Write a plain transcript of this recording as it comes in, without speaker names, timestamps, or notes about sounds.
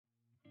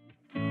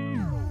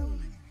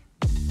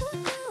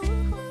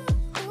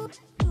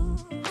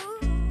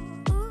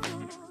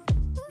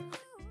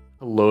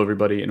Hello,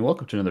 everybody, and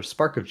welcome to another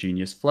Spark of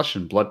Genius Flesh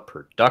and Blood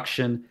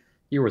production.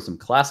 Here with some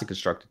classic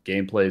constructed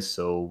gameplays.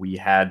 So we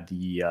had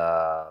the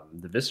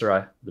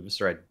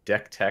Viserai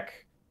deck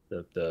tech,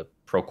 the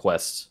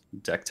ProQuest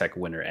deck tech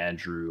winner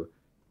Andrew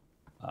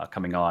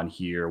coming on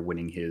here,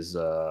 winning his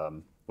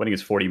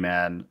 40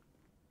 man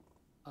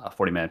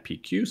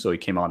PQ. So he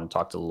came on and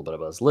talked a little bit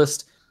about his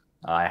list.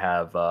 I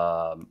have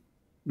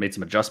made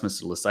some adjustments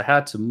to the list I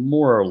had to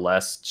more or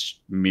less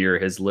mirror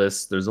his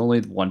list. There's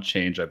only one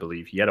change, I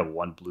believe. He had a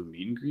one blue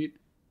meet and greet.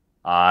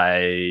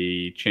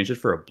 I changed it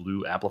for a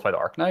blue amplified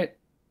Arknight.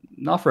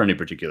 Not for any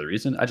particular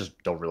reason. I just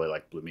don't really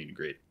like blue meet and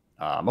greet.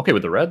 I'm okay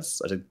with the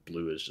reds. I think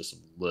blue is just a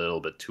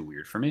little bit too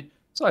weird for me.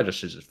 So I just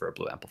changed it for a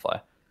blue amplify.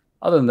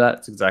 Other than that,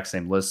 it's the exact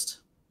same list.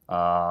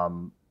 I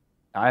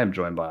am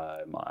joined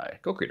by my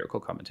co-creator,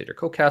 co-commentator,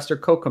 co-caster,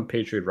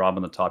 co-compatriot Rob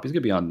on the top. He's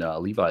going to be on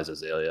Levi's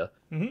Azalea.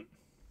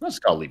 Let's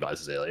call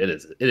Levi's Azalea. It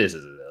is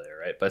Azalea,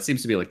 right? But it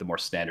seems to be like the more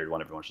standard one.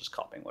 Everyone's just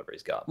copying whatever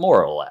he's got,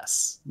 more or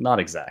less. Not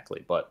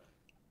exactly, but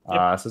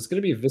so it's going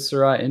to be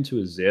Viserai into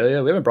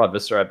Azalea. We haven't brought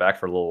Viserai back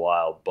for a little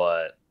while,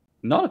 but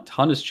not a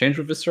ton has changed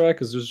with Viserai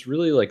because there's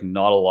really like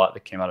not a lot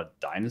that came out of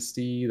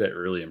Dynasty that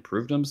really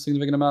improved him a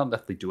significant amount.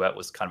 Deathly Duet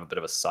was kind of a bit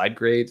of a side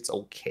grade. It's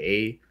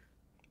okay,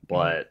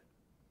 but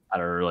I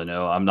don't really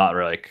know. I'm not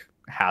really like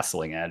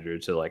hassling Andrew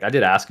to like. I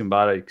did ask him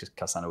about it because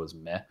Cassandra was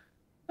meh.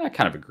 I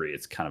kind of agree.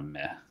 It's kind of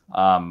meh.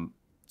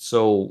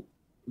 So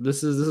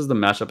this is the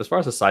matchup. As far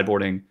as the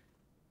sideboarding,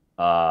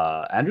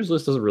 Andrew's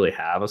list doesn't really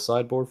have a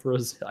sideboard for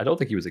us. I don't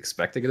think he was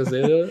expecting an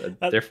Azalea.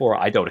 Therefore,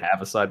 I don't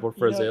have a sideboard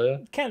for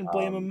Azalea. Can't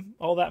blame him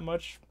all that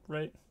much,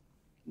 right?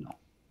 No.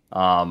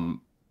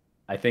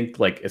 I think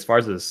like as far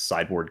as the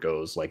sideboard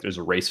goes, like there's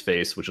a race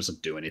face which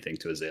doesn't do anything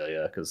to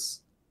Azalea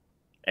because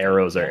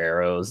arrows are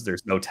arrows.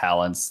 There's no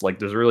talents. Like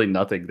there's really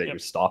nothing that you're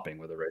stopping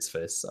with a race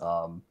face.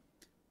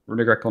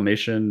 Runic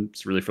Reclamation,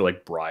 it's really for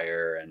like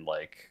Briar and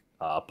like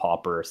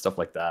Pauper, stuff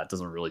like that. It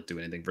doesn't really do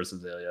anything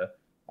versus Azalea.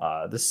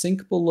 The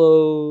Sink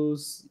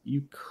Belows,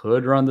 you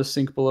could run the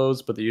Sink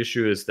Belows, but the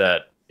issue is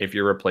that if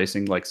you're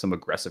replacing like some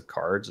aggressive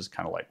cards, it's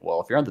kind of like, well,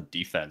 if you're on the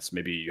defense,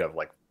 maybe you have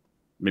like,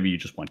 maybe you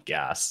just want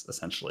gas,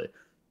 essentially.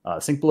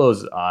 Sink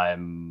Belows, I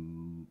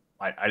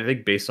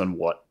think based on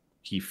what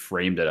he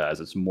framed it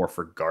as, it's more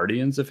for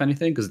Guardians, if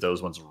anything, because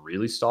those ones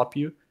really stop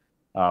you.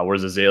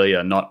 Whereas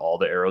Azalea, not all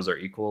the arrows are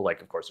equal.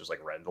 Like, of course, there's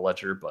like Red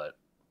Ledger, but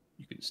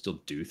you can still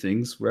do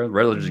things. Red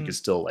Ledger can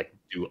still like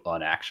do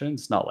an action.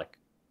 It's not like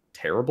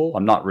terrible.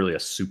 I'm not really a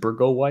super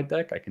go wide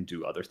deck. I can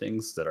do other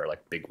things that are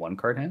like big one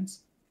card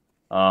hands.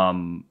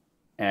 And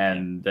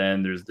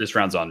then there's This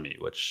Round's on Me,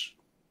 which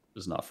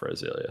is not for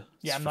Azalea.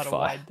 Yeah, I'm not a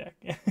wide deck.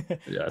 Yeah,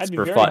 it's I'd be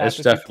for very five. happy It's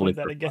if you definitely played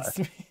that for against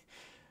five.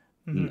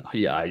 me. No,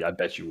 yeah, I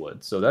bet you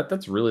would. So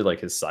that's really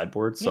like his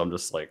sideboard. So I'm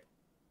just like,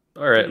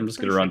 all right, I'm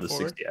just gonna run the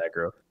 60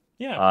 aggro.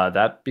 Yeah.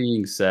 That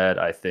being said,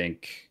 I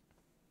think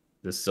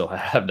this still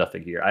have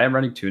nothing here. I am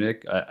running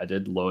Tunic. I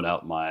did loan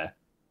out one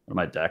of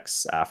my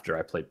decks after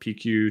I played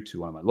PQ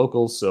to one of my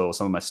locals, so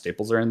some of my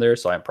staples are in there.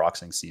 So I'm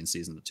proxying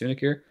CNCs in the Tunic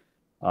here.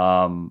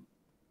 I'm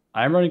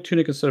running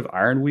Tunic instead of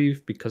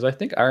Ironweave because I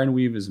think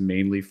Ironweave is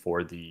mainly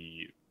for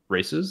the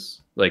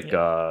races, like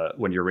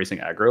when you're racing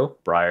aggro,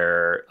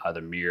 Briar, either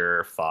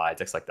Mirror, Fi,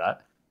 decks like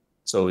that,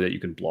 so that you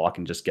can block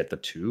and just get the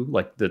 2.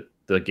 Like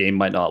the game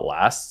might not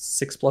last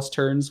 6+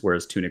 turns,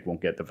 whereas Tunic won't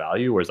get the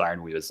value, whereas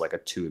Ironweave is like a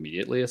 2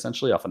 immediately,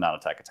 essentially, off a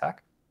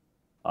non-attack.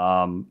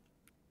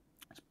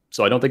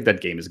 So I don't think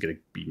that game is going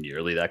to be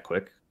nearly that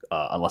quick,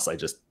 unless I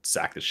just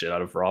sack the shit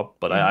out of Rob.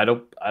 But I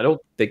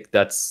don't think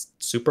that's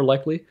super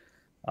likely.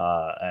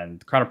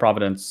 And Crown of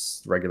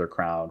Providence, regular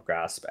Crown,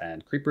 Grasp,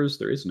 and Creepers.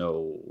 There is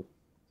no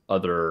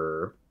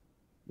other,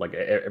 like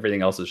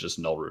everything else is just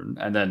Null Rune.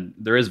 And then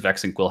there is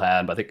Vex and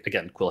Quillhand, but I think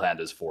again Quillhand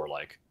is for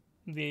like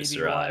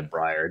Viserai,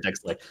 Briar,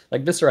 decks like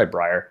Viserai,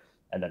 Briar,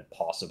 and then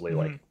possibly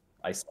like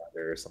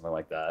Icelander or something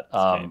like that.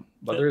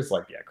 But there's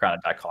like Crown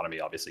of Dichotomy,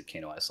 obviously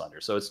Kano Icelander.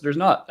 So there's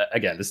not,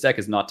 again, this deck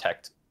is not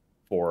teched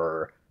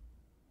for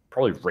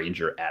probably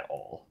Ranger at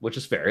all, which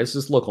is fair. It's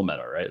just local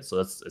meta, right? So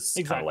it's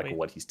kind of like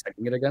what he's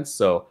teching it against.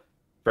 So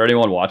for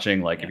anyone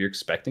watching, like if you're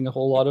expecting a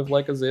whole lot of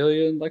like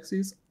Azalea and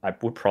Lexies, I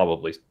would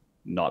probably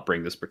not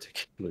bring this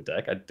particular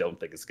deck. I don't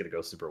think it's going to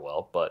go super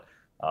well, but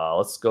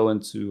let's go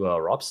into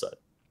Rob's set.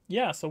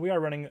 Yeah, so we are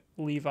running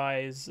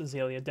Levi's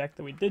Azalea deck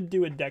that we did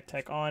do a deck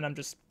tech on. I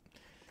just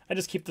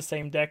keep the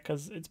same deck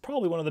because it's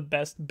probably one of the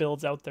best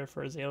builds out there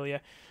for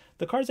Azalea.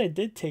 The cards I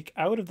did take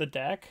out of the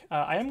deck,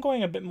 I am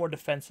going a bit more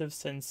defensive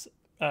since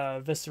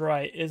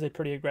Viserai is a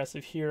pretty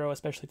aggressive hero,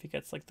 especially if he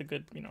gets like the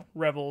good,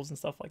 Revels and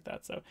stuff like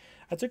that. So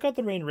I took out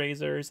the Rain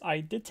Razors. I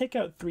did take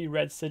out 3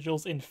 red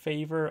sigils in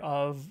favor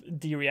of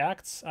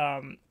D-Reacts.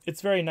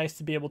 It's very nice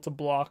to be able to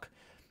block,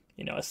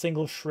 a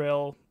single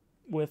Shrill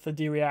with a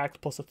D-React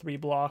plus a 3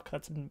 block.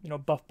 That's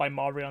buffed by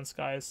Maudrion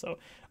Skies. So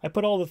I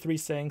put all the 3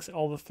 Sinks,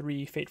 all the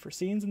 3 Fate for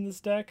Scenes in this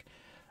deck.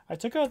 I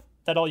took out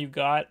that All You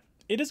Got.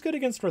 It is good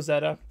against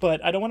Rosetta,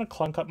 but I don't want to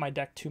clunk up my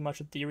deck too much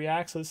with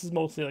D-React, so this is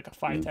mostly like a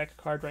 5-tech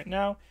card right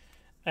now.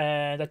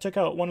 And I took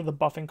out one of the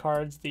buffing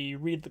cards, the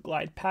Read the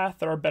Glide Path.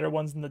 There are better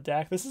ones in the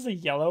deck. This is a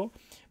yellow,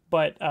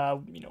 but I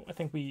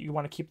think we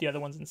want to keep the other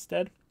ones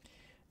instead.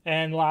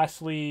 And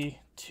lastly,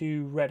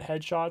 2 red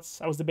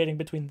headshots. I was debating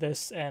between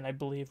this and I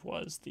believe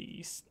was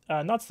the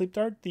not sleep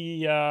dart,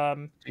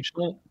 the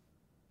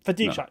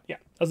fatigue shot. Yeah,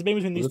 I was debating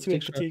between these two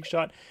and fatigue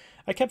shot.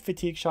 I kept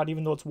fatigue shot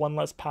even though it's 1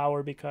 less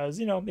power because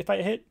if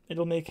I hit,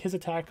 it'll make his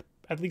attack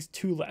at least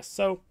 2 less,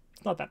 so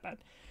it's not that bad.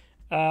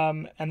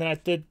 And then I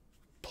did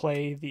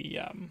play the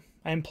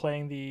I am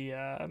playing the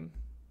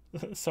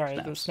sorry,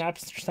 the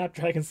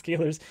Snapdragon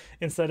Scalers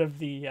instead of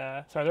the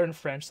sorry, they're in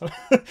French, so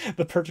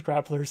the Perch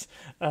Grapplers.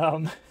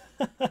 God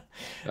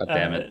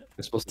damn it.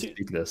 You're supposed to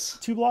speak this.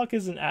 2 block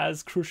isn't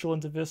as crucial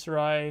into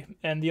Viserai,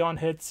 and the on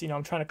hits,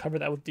 I'm trying to cover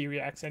that with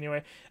D-Reacts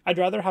anyway. I'd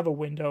rather have a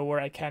window where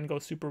I can go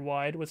super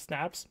wide with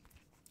snaps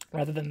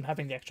rather than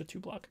having the extra 2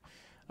 block.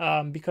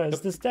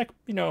 Because this deck,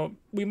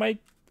 we might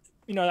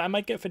I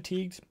might get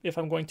fatigued if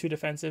I'm going too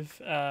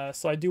defensive,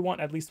 so I do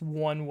want at least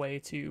one way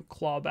to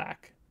claw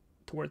back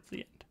towards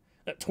the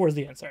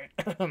end. Sorry.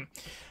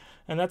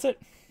 And that's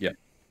it.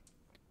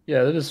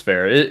 Yeah, that is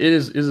fair. It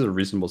is a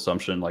reasonable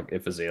assumption. Like,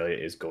 if Azalea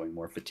is going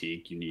more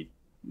fatigue, you need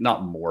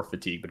not more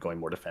fatigue, but going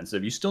more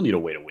defensive. You still need a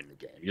way to win the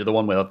game. You're the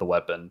one without the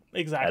weapon.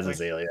 Exactly. As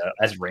Azalea,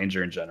 as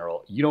Ranger in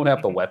general, you don't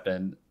have the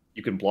weapon.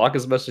 You can block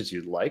as much as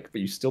you'd like, but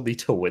you still need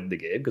to win the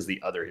game because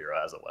the other hero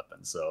has a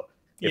weapon. So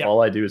if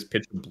all I do is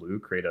pitch a blue,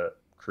 create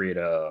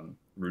a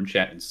rune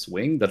chant and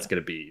swing, that's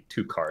going to be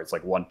 2 cards,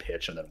 like 1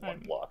 pitch and then 1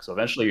 block. So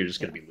eventually you're just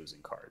going to be losing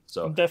cards.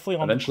 So I'm definitely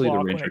on eventually the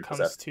clock the when it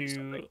comes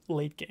to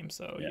late game.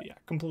 So yeah,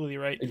 completely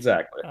right.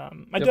 Exactly.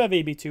 I do have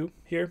AB2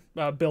 here,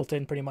 built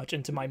in pretty much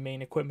into my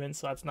main equipment,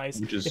 so that's nice.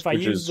 If I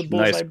use the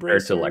bullseye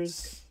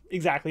bracers,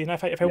 exactly, and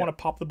if I want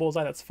to pop the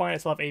bullseye, that's fine. I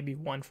still have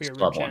AB1 for your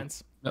rune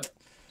chance. Yep.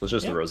 So it's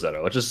just the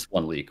Rosetto. It's just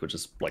 1 leak, which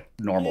is like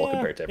normal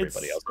compared to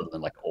everybody else, other than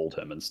like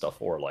Oldhim and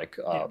stuff, or like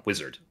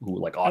Wizard, who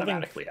like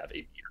automatically have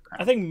AB.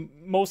 I think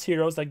most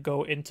heroes that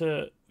go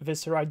into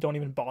Viserai don't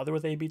even bother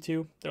with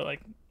AB2. They're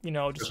like, just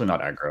especially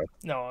not aggro.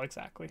 No,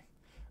 exactly.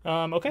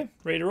 Okay,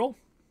 ready to roll.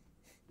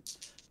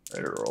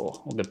 Ready to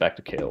roll. We'll get back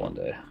to KO one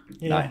day.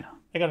 Yeah, 9.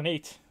 I got an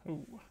 8.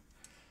 Ooh.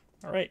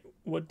 All right,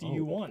 what do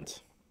you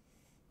want?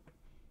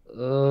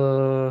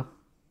 I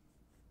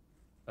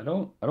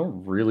don't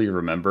really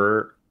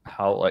remember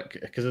how, like,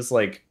 because it's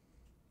like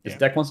this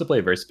deck wants to play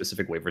a very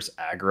specific way versus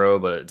aggro,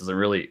 but it doesn't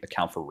really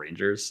account for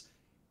rangers.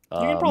 You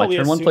can probably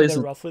assume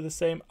they're roughly the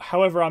same.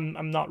 However,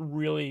 I'm not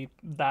really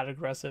that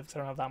aggressive because I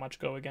don't have that much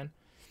go again.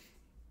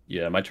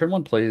 Yeah, my turn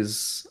 1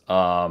 plays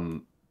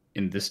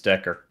in this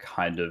deck are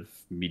kind of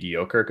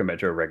mediocre compared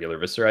to a regular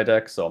Viserai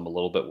deck, so I'm a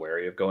little bit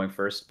wary of going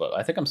first, but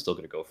I think I'm still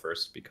going to go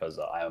first because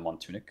I am on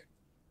Tunic.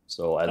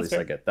 So at least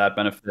I get that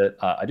benefit.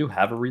 I do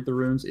have a Read the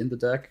Runes in the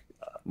deck.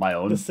 My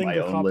own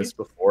list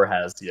before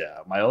has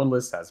my own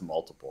list has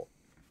multiple.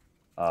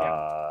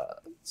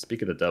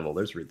 Speak of the devil,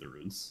 there's Read the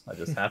Runes. I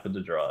just happened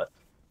to draw it.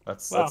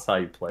 That's how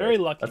you play. Very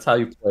lucky. That's how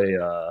you play.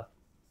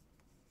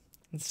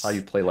 How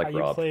you play like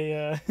Rob. How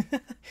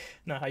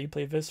you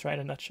play Viserai in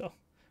a nutshell.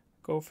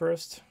 Go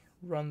first,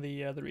 run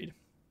the read.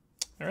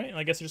 All right,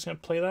 I guess you're just gonna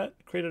play that.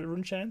 Create a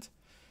rune chant.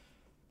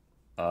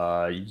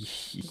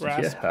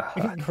 Grasp.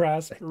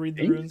 Grasp. Read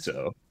the runes.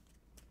 So.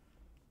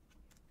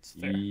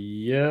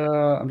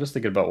 Yeah, I'm just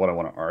thinking about what I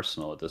want to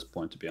arsenal at this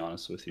point, to be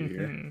honest with you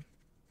here.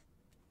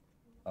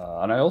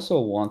 And I also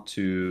want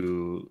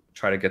to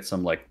try to get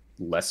some like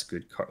less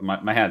good cards.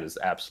 My hand is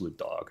absolute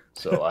dog,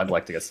 so I'd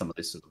like to get some of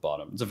these to the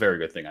bottom. It's a very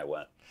good thing I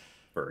went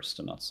first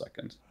and not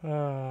second.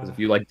 Because if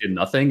you like did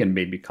nothing and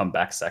made me come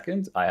back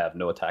second, I have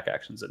no attack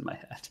actions in my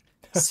hand.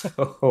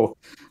 So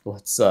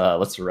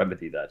let's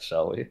remedy that,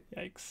 shall we?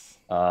 Yikes.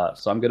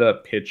 So I'm gonna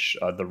pitch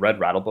the red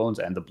Rattlebones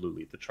and the blue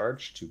Lead the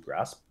Charge to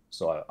grasp.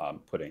 So I'm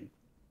putting,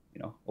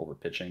 over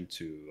pitching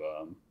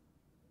to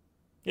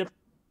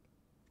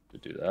to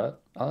do that.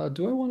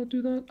 Do I want to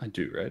do that? I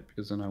do, right?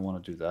 Because then I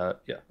want to do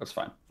that. Yeah, that's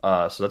fine.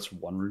 So that's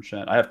 1 rune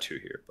chant. I have 2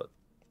 here, but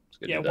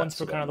one's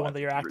for kind of the one that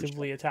you're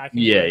actively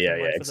attacking. Yeah,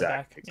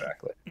 exactly.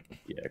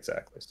 Yeah,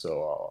 exactly.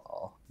 So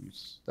I'll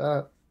use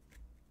that.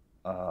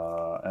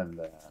 And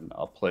then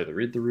I'll play the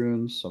Read the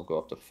Runes. So I'll go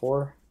up to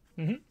 4.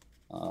 And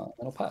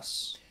I'll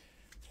pass.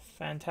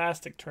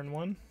 Fantastic. Turn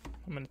 1.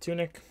 I'm in a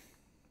Tunic.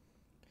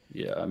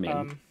 Yeah, I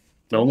mean,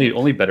 the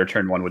only better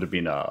turn 1 would have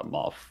been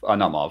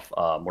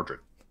Mordred.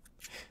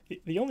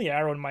 The only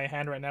arrow in my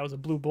hand right now is a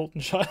blue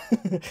Bolton shot.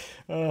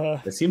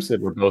 It seems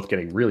that we're both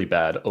getting really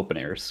bad open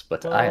airs,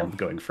 but I am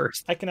going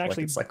first. I can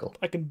actually cycle.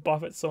 I can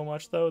buff it so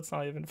much though; it's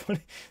not even funny.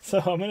 So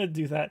I'm gonna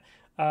do that.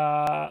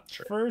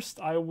 First,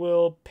 I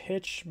will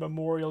pitch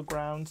Memorial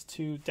Grounds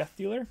to Death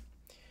Dealer.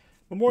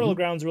 Memorial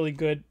Grounds really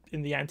good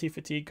in the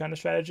anti-fatigue kind of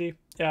strategy.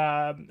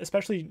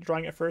 Especially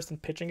drawing it first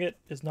and pitching it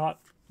is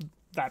not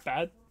that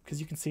bad because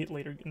you can see it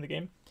later in the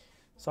game.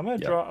 So I'm gonna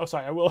draw. Oh,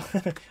 sorry. I will.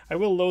 I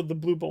will load the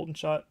blue Bolton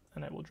shot,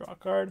 and I will draw a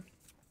card.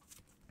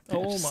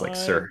 Oh my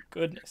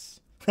goodness!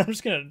 I'm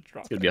just gonna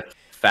draw. It's gonna be a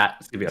fat.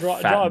 It's gonna be a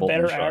fat draw a Bolton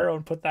better shot. arrow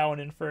and put that one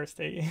in first.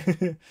 Eh?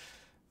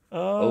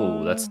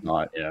 Oh, that's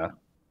not. Yeah.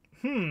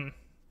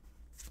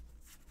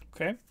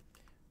 Okay.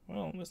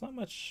 Well, there's not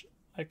much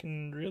I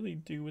can really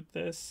do with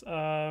this.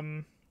 I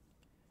mean,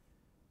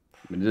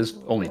 it is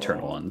only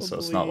turn one, so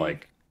it's not Probably.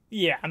 like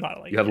Yeah, I'm not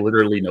like you have yeah,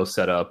 literally no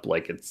setup.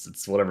 Like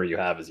it's whatever you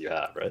have is you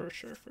have, right? for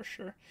sure, for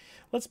sure.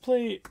 Let's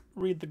play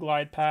read the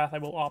glide path. I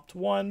will opt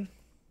one.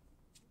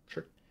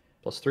 Sure.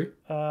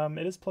 +3.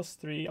 It is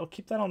 +3. I'll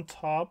keep that on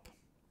top.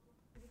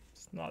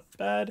 It's not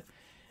bad.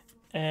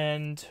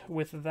 And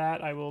with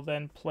that, I will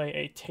then play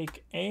a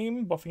take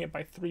aim, buffing it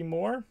by 3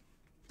 more,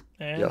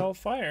 and Yeah. I'll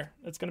fire.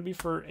 It's gonna be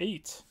for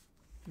 8.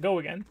 Go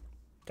again,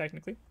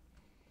 technically.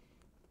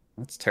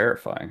 That's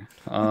terrifying.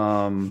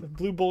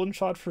 Blue bullet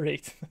shot for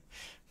 8.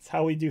 That's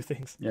how we do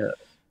things. Yeah.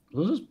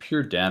 This is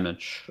pure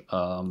damage.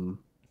 Yep.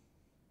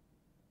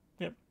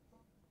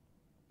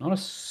 Not a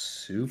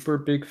super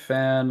big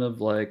fan of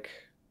like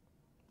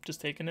Just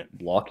taking it.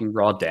 blocking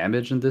raw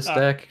damage in this Ah.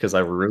 deck because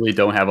I really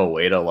don't have a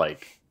way to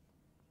like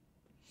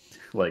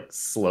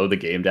slow the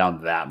game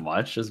down that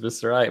much as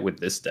Viserai with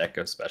this deck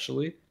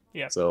especially.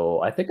 Yeah.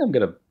 So I think I'm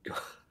gonna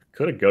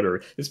go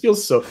to this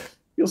feels so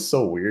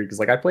weird because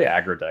like I play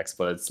aggro decks,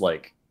 but it's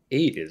like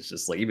 8 is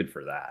just like even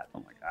for that.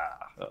 I'm like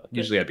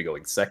usually I'd be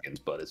going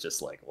second, but it's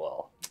just like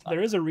well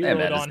There is a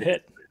reload on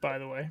hit, by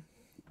the way.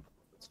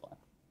 It's fine.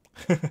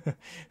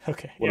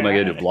 Okay. What am I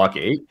gonna do? Block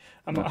 8?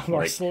 I'm like,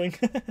 arsenalling.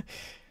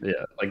 yeah,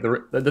 like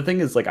the thing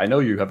is like I know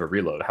you have a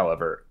reload.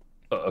 However,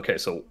 okay,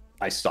 so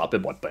I stop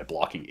it by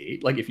blocking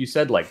 8. Like if you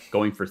said like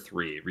going for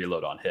 3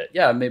 reload on hit,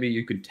 yeah, maybe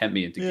you could tempt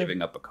me into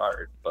giving up a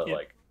card. But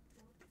like,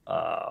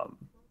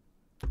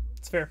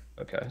 it's fair.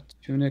 Okay,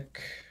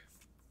 Tunic.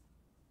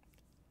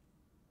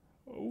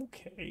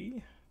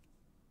 Okay.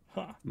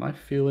 Huh. Am I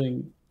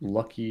feeling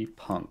lucky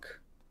punk?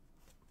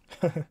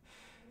 We're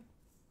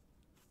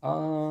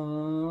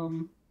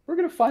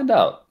gonna find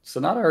out.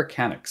 Sonata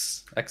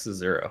Arcanix. X is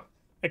 0.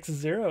 X is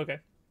 0? Okay.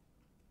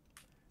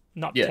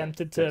 Not Yeah,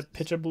 tempted to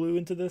pitch a blue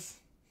into this?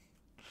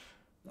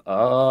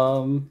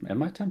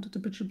 Am I tempted to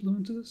pitch a blue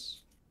into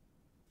this?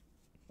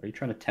 Are you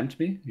trying to tempt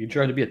me? Are you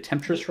trying to be a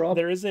temptress, Rob?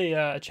 There is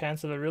a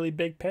chance of a really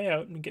big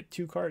payout and get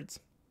 2 cards.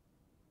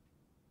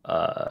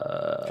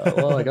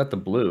 Well, I got the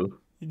blue.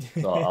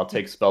 So I'll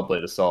take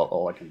Spellblade Assault,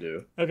 all I can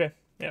do. Okay,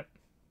 yep.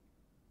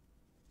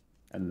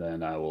 And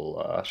then I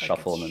will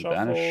shuffle and then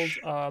banish.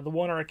 The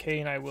 1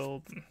 Arcane I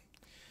will...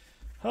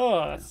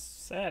 Oh, that's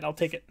sad. I'll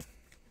take it.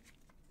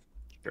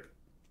 Sure.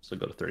 So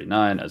go to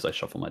 39 as I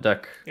shuffle my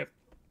deck. Yep.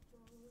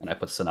 And I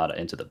put Sonata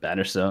into the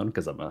banish zone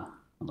because I'm a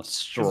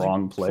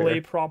strong player.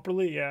 Play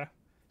properly, yeah.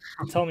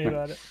 Tell me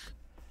about it.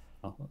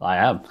 Oh, I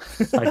am.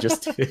 I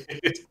just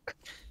did.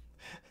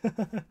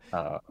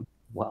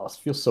 Wow, this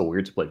feels so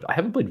weird to play. I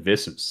haven't played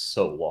Vis in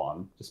so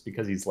long, just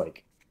because he's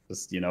like,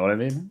 just you know what I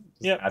mean?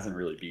 Yeah. Hasn't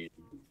really been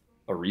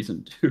a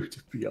reason to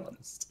be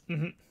honest.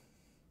 Mm-hmm.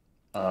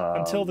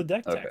 Until the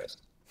deck tech.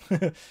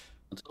 Okay.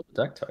 Until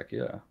the deck tech,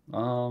 yeah.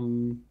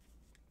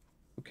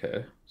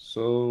 Okay,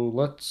 so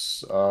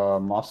let's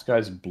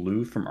Mosky's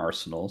blue from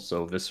Arsenal,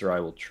 so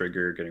Viserai will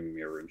trigger getting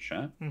me a rune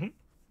chant. Mm-hmm.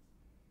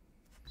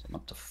 So I'm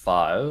up to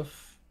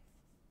 5.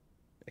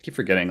 I keep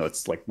forgetting.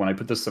 It's like when I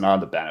put this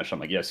Sonata to banish, I'm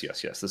like, yes.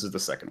 This is the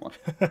second one.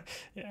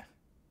 Yeah.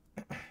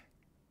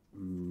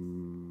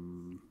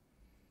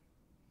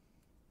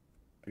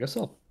 I guess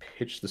I'll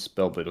pitch the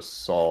Spellblade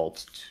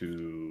Assault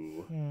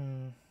to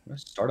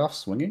start off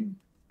swinging.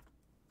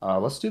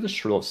 Let's do the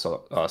Shrill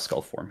of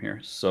Skull form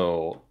here.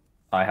 So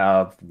I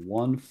have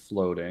 1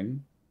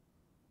 floating.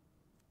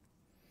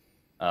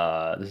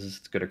 This is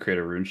going to create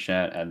a rune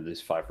chant, and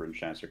these 5 rune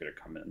chants are going to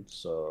come in.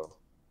 So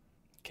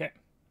okay.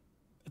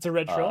 It's a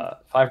red shrill?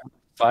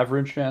 5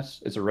 rune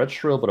chants. It's a red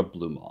shrill, but a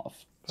blue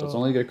mauve. So it's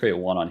only going to create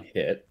 1 on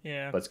hit.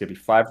 Yeah. But it's going to be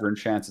 5 rune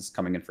chants. It's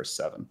coming in for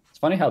 7. It's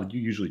funny how you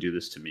usually do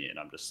this to me, and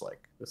I'm just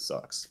like, this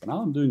sucks. But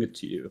now I'm doing it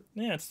to you.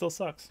 Yeah, it still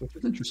sucks. Which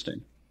is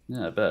interesting.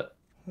 Yeah, I bet.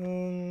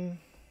 Okay.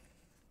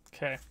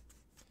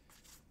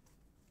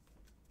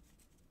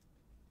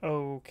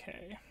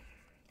 Okay.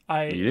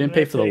 You didn't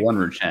pay for the 1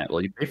 rune chant.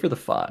 Well, you pay for the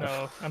 5.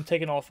 No, I'm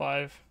taking all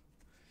 5.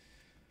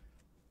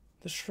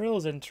 The shrill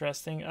is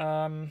interesting.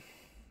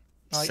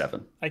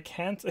 7. I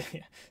can't.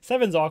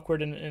 7's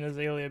awkward in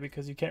Azalea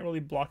because you can't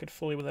really block it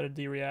fully without a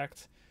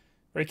D-react.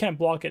 Or you can't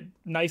block it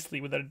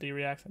nicely without a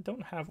D-react. I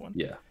don't have one.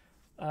 Yeah.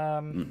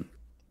 I'm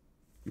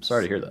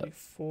sorry to hear that.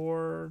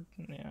 4.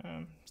 Yeah.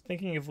 I'm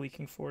thinking of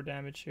leaking 4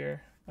 damage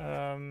here.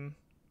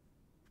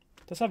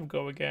 Does have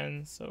go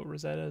again, so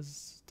Rosetta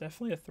is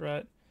definitely a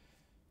threat.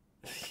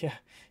 Yeah.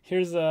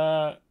 Here's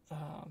oh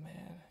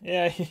man.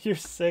 Yeah,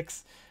 here's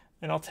 6,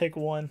 and I'll take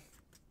 1.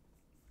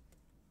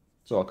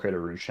 So I'll create a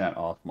rune chant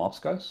off Mob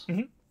Skies?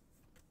 Mm-hmm.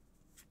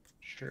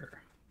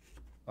 Sure.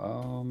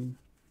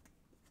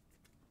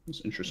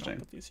 It's interesting. I'll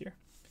put these here.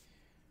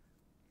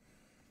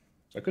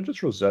 So I could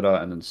just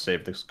Rosetta and then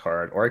save this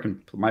card, or I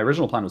can. My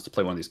original plan was to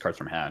play one of these cards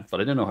from hand, but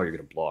I didn't know how you're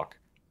going to block.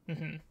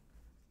 Mm-hmm.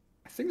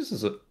 I think this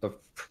is a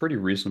pretty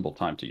reasonable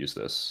time to use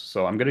this.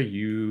 So I'm going to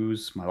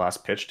use my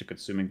last pitch to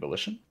Consuming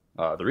Volition.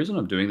 The reason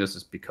I'm doing this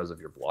is because of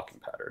your blocking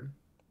pattern.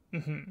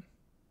 Mm-hmm.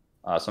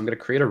 So I'm going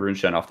to create a rune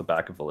chant off the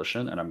back of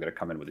Volition, and I'm going to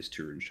come in with these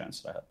 2 rune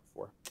chants that I had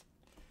before.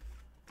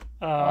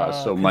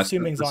 So my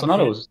Consuming's on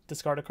Sonata hit. was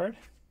Discard a card.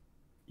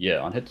 yeah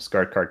on hit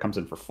discard card comes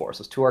in for 4,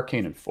 so it's 2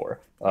 arcane and 4.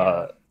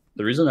 Yeah.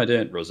 The reason I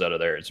didn't Rosetta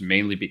there is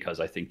mainly because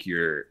I think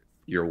your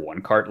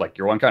one card like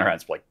your one counter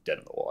hand's like dead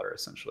in the water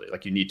essentially.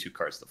 Like you need 2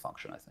 cards to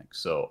function. I think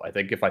so. I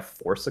think if I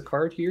force a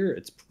card here,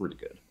 it's pretty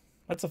good.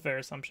 That's a fair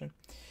assumption.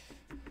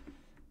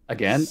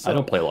 Again, I So,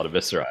 don't play a lot of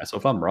Viserai, so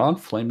if I'm wrong,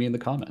 flame me in the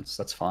comments.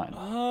 That's fine.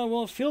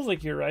 well, it feels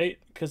like you're right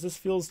because this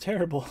feels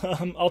terrible.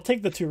 I'll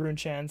take the 2 rune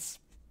chance.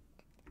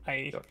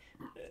 Yep.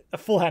 A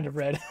full hand of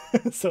red,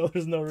 so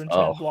there's no rune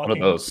Oh, chance one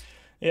blocking. of those.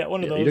 Yeah,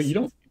 one of Yeah, those.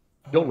 you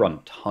don't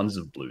run tons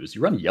of blues.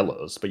 You run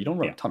yellows, but you don't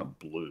run Yeah. a ton of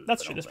blues.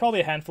 That's I true. don't There's think.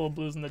 probably a handful of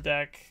blues in the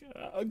deck.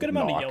 A good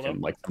amount of Knock yellow.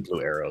 and like some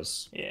blue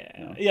arrows.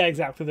 Yeah, yeah,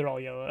 exactly. They're all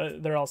yellow.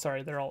 They're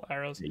all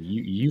arrows. Yeah,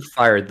 you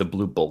fired the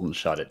blue bolt and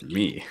shot at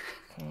me.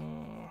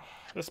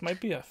 This might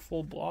be a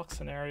full block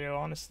scenario,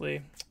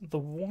 honestly. The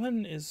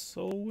 1 is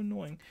so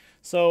annoying.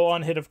 So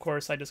on hit, of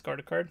course, I discard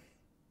a card.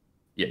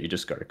 Yeah, you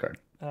just got a card.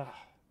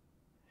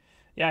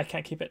 Yeah, I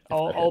can't keep it. If that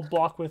I'll hit.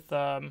 block with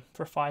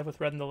for 5 with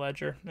red in the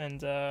ledger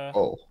and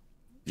Oh,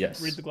 yes.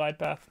 read the glide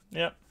path.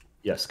 Yep.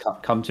 Yes,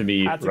 come to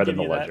me, Had to red give in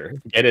the you that.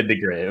 ledger. Get in the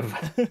grave.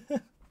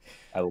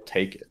 I will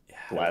take it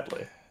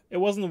gladly. It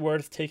wasn't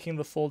worth taking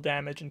the full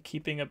damage and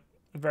keeping a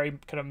very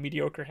kind of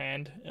mediocre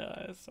hand.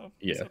 So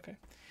it's Yeah. okay.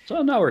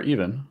 So now we're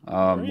even,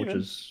 which even.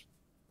 is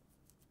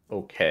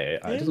okay.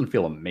 Yeah. It doesn't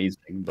feel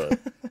amazing, but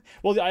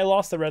Well, I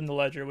lost the red in the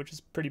ledger, which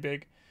is pretty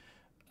big.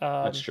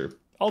 that's true.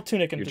 I'll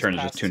tunic and Your just turn is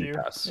pass just to tunic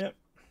you. pass. Yep.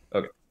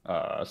 Okay.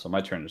 So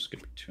my turn is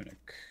gonna be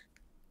tunic.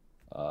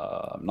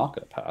 I'm not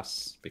gonna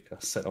pass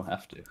because I don't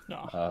have to. No.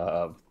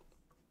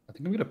 I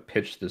think I'm gonna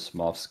pitch this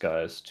Moth's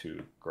guys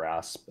to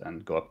grasp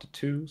and go up to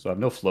 2. So I have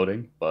no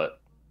floating, but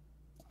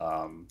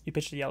You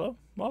pitched a yellow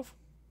moth?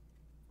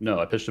 no,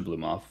 I pitched a blue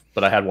Moth,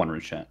 but I had 1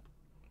 rune chant.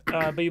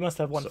 But you must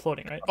have 1 So-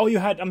 floating, right? Oh, you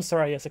had. I'm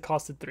sorry. Yes, it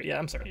costed 3. Yeah,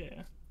 I'm sorry.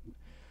 Yeah.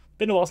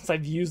 Been a while since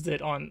I've used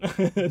it on,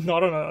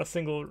 not on a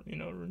single,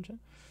 rune chant.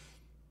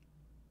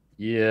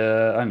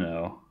 Yeah, I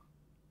know.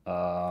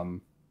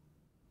 I'm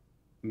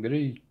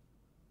gonna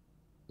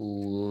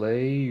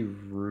lay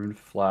rune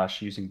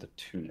flash using the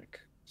tunic.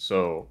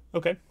 So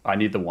Okay. I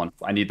need the one.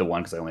 I need the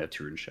one because I only have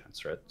 2 rune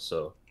chants, right?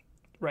 So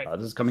Right.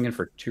 this is coming in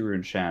for 2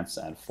 rune chants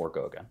and 4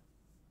 go again.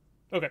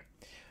 Okay.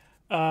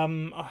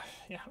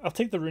 Yeah, I'll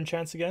take the rune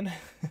chance again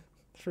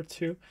for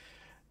 2,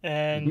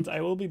 and I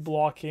will be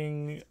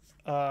blocking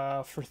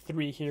for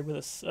 3 here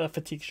with a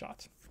fatigue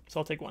shot. So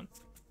I'll take 1.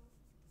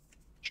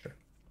 Sure.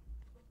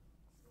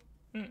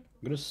 I'm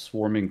gonna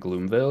swarming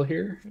Gloomveil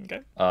here.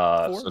 Okay.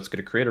 So it's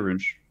gonna create a rune.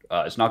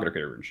 It's not gonna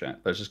create a rune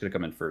chant, but it's just gonna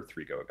come in for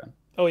 3 go again.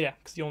 Oh yeah,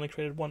 because you only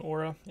created 1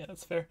 aura. Yeah,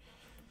 that's fair.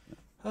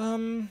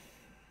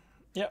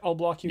 Yeah, I'll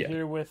block you Yeah.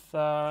 here with.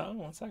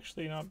 Oh, it's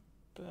actually not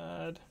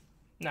bad.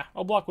 Nah,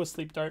 I'll block with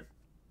sleep dart.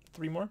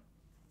 3 more.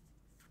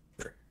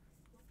 Sure.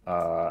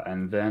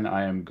 And then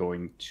I am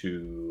going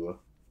to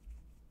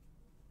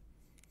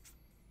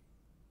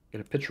get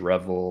a pitch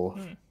revel.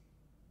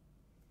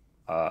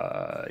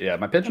 Yeah,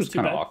 my pitch was too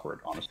kind of bad.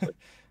 awkward, honestly.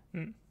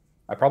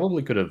 I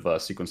probably could have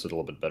sequenced it a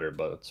little bit better,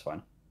 but it's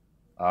fine.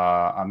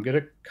 I'm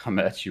gonna come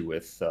at you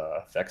with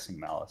Vexing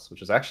Malice,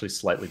 which is actually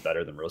slightly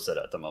better than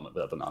Rosetta at the moment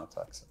without the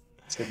non-attacks.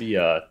 It's gonna be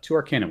 2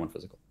 arcane and 1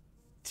 physical.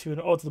 2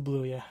 and it's the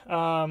blue. Yeah.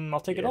 I'll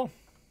take it Yeah. all.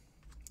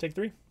 Take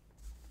 3.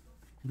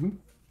 Mhm.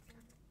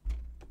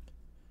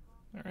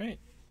 All right.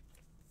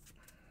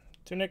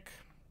 Tunic.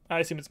 I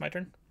assume it's my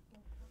turn.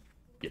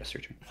 Yes,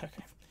 your turn.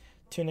 Okay.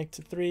 Tunic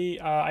to 3.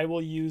 I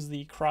will use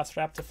the cross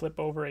wrap to flip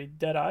over a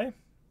Deadeye.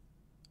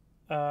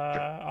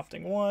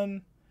 Opting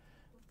 1.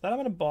 That I'm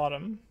gonna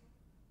bottom.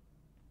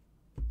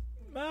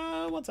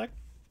 1 sec.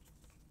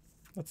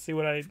 Let's see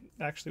what I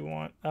actually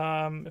want.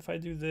 If I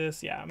do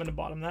this, yeah, I'm gonna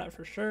bottom that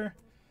for sure.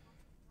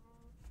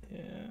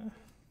 Yeah.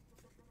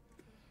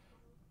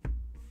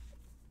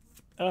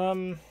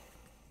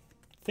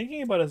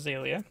 Thinking about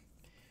Azalea.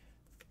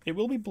 It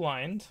will be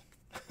blind.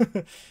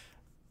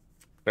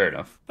 Fair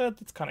enough. But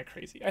it's kind of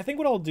crazy. I think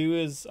what I'll do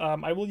is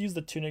I will use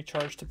the Tunic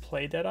charge to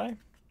play Deadeye.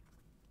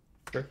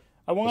 Sure.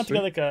 I want Plus to get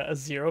 3? like a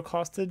 0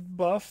 costed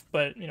buff,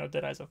 but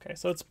Deadeye's okay.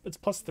 So it's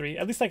 +3.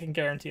 At least I can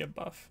guarantee a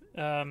buff.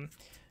 And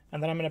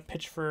then I'm gonna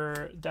pitch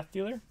for Death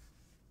Dealer.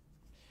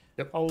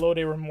 Yep. I'll load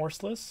a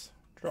Remorseless.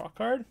 Draw a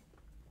card.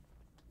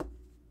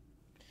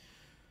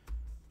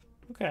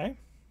 Okay.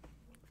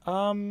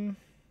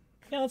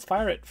 Yeah, let's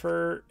fire it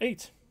for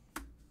 8.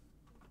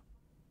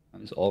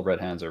 These all red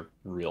hands are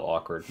real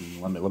awkward. And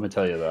let me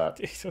tell you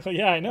that. So,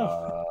 yeah, I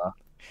know.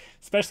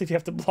 Especially if you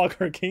have to block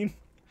Arcane.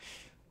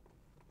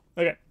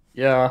 Okay.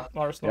 Yeah.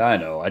 Arsenal. Yeah, I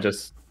know. I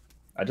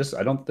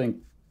don't think.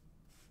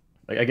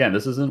 Like again,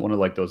 this isn't one of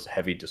like those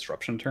heavy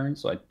disruption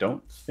turns, so I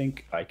don't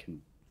think I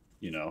can,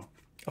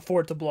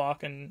 Afford to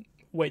block and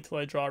wait till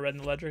I draw red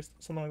in the ledger,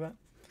 something like that.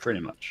 pretty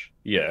much.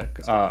 Yeah.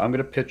 I'm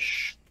gonna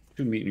pitch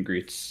 2 meet and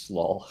greets.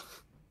 Lol.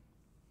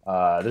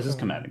 This is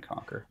Command and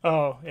Conquer.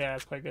 Oh, yeah,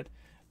 that's quite good.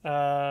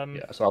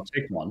 Yeah, so I'll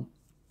take 1.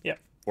 Yeah.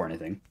 For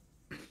anything,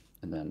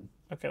 and then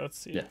Okay, let's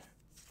see. Yeah.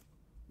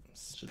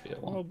 Should be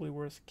at 1. Probably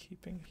worth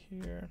keeping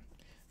here.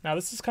 Now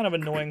this is kind of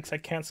annoying because I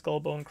can't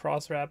Skullbone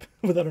cross wrap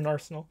without an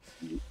arsenal.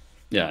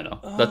 Yeah, I know.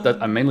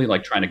 That I'm mainly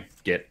like trying to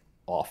get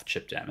off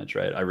chip damage,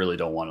 right? I really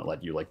don't want to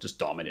let you like just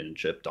dominate and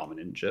chip,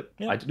 dominate and chip.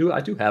 Yeah. I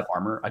do have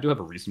armor. I do have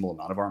a reasonable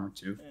amount of armor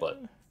too,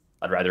 but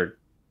I'd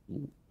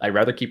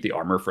rather keep the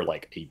armor for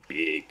like a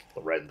big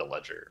red in the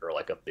ledger or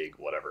like a big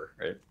whatever,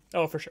 right?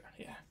 Oh, for sure.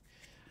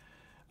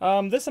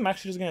 Yeah. This I'm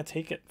actually just gonna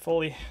take it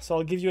fully, so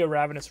I'll give you a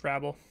Ravenous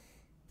Rabble.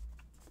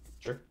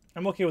 Sure.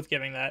 I'm okay with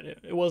giving that.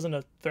 It wasn't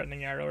a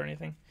threatening arrow or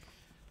anything.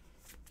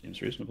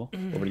 Seems reasonable.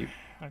 Over to you.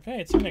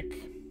 Okay, it's Nick.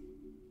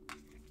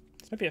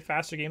 This might be a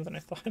faster game than I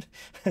thought.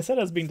 I said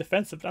I was being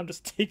defensive, but I'm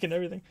just taking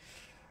everything.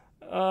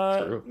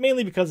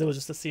 Mainly because it was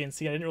just a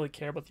CNC. I didn't really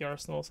care about the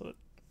arsenal, so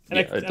and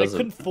I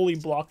couldn't fully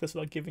block this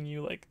without giving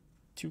you like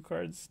two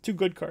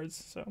good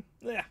cards. So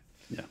yeah.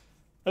 Yeah.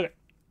 Okay,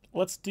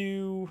 let's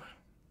do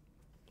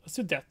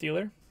Death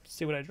Dealer.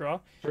 See what I draw.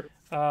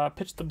 Sure.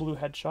 Pitch the blue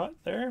headshot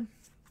there,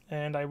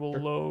 and I will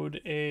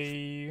load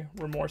a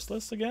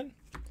Remorseless again.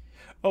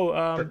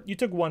 Oh, Sure. You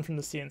took one from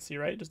the CNC,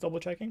 right? Just double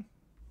checking.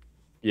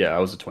 Yeah, I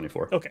was at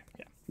 24. Okay,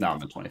 yeah. Now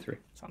I'm at 23.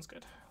 Sounds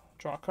good.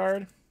 Draw a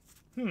card.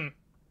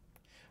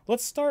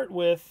 Let's start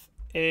with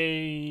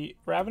a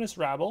Ravenous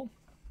Rabble.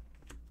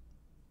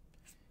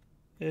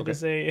 It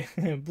is a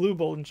blue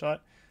Bolden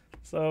Shot.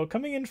 So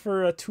coming in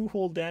for a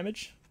 2-hole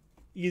damage.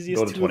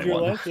 Easiest Go to 2 of your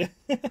 21. life.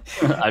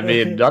 Yeah. I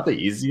mean, not the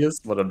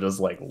easiest, but I'm just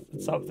like,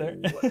 It's up there.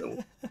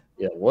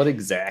 Yeah, how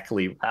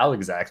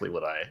exactly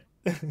would I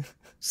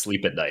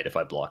sleep at night if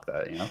I block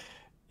that, you know?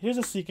 Here's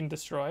a Seek and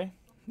Destroy.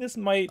 This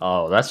might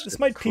This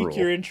pique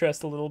your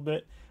interest a little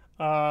bit.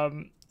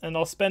 And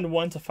I'll spend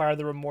 1 to fire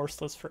the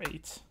Remorseless for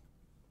 8.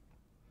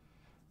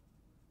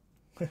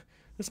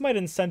 This might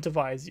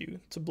incentivize you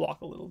to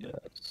block a little bit. Yeah,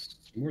 it's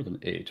more than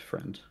 8,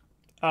 friend.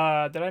 Did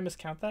I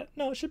miscount that?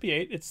 No, it should be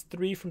 8. It's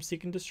 3 from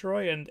Seek and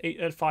Destroy and 8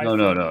 at 5.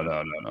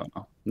 No.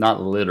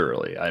 Not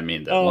literally. I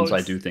mean that once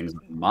I do things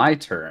on my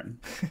turn.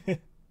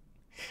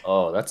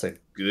 Oh, that's a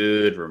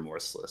good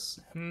Remorseless.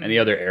 Any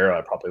other arrow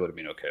I probably would have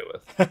been okay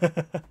with.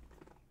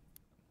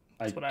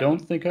 I don't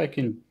think I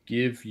can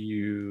give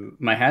you...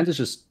 My hand is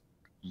just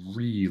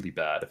really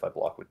bad if I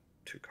block with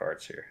 2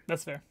 cards here.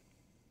 That's fair.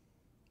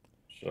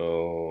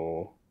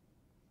 So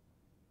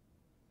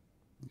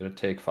I'm going to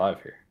take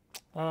 5 here.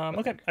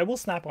 Okay, I will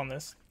snap on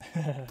this.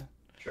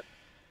 Sure.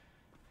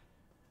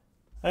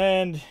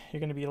 And you're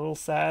going to be a little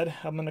sad.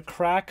 I'm going to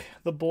crack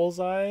the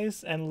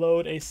bullseyes and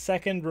load a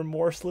second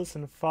Remorseless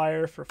and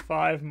fire for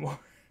 5 more.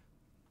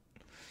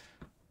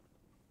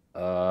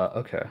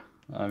 Okay.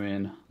 I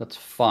mean, that's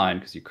fine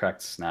because you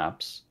cracked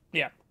snaps.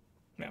 Yeah.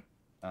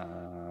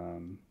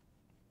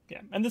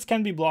 Yeah, and this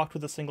can be blocked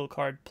with a single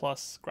card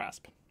plus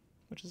Grasp,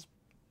 which is...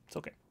 It's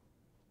okay.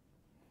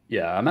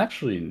 Yeah, I'm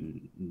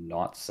actually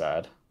not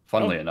sad.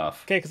 Funnily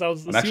enough. Okay,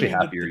 because I'm actually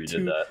happier you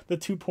did that. The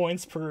 2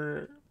 points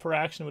per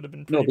action would have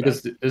been pretty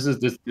because bad. This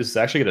is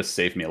actually going to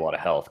save me a lot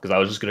of health because I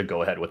was just going to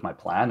go ahead with my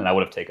plan and I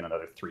would have taken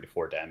another 3 to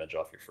 4 damage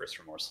off your first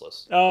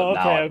Remorseless. Oh,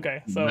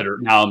 okay. So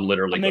now I'm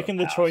literally making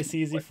the choice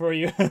easy for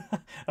you.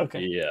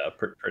 Okay. Yeah,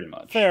 pretty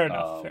much. Fair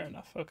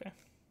enough. Okay.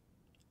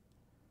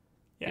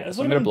 Yeah, this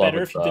would have been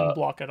better if you didn't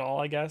block at all,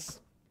 I guess.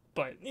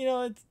 But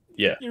it's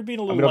you're being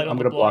a little light on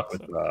the block. I'm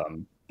going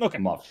to block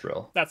with Moth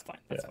Shrill. That's fine.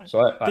 That's fine.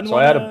 So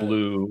I had a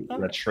blue,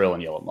 red Shrill,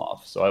 and yellow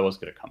Moth, so I was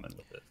going to come in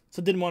with it.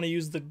 So didn't want to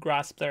use the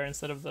Grasp there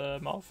instead of the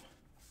Moth?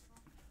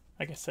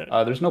 Like I said.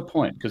 There's no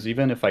point, because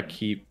even if I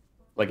keep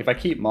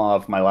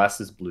Moth, my last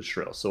is blue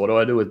Shrill. So what do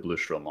I do with blue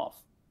Shrill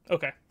Moth?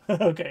 Okay.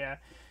 Okay, yeah.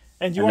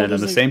 And you're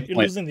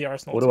losing the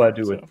arsenal. What do I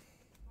do with...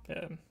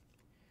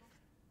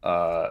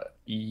 Yeah.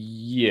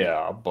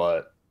 Yeah,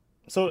 but...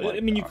 So, like, I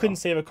mean, you couldn't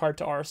save a card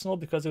to Arsenal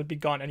because it would be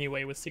gone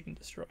anyway with Seek and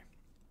Destroy.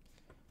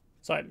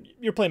 So,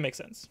 your play makes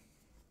sense.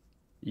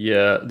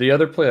 Yeah, the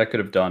other play I could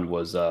have done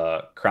was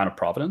Crown of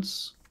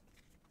Providence.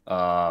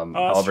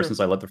 However, since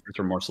I let the first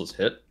Remorseless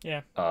hit,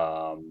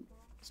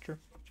 it's true.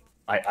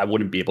 I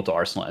wouldn't be able to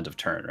Arsenal end of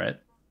turn, right?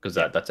 Because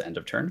that's end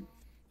of turn.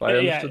 If I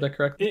understood that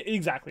correctly.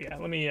 Exactly. Yeah.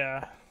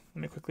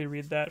 Let me quickly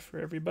read that for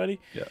everybody.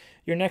 Yeah.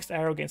 Your next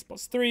arrow gains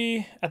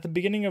 +3 at the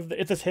beginning of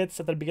if this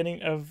hits at the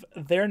beginning of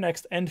their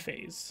next end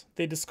phase.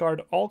 They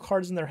discard all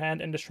cards in their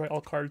hand and destroy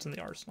all cards in the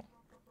arsenal.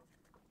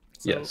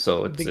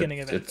 So it's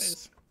beginning of end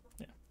phase.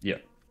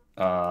 Yeah.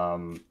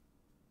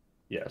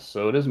 Yeah.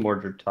 So it is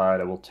Mordred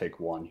Tide. I will take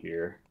 1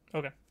 here.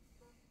 Okay.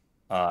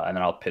 And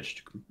then I'll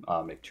pitch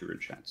to make 2 root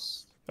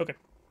chants. Okay.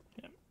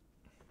 Yeah.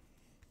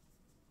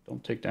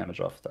 Don't take damage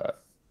off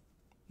that.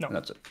 No. And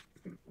that's it.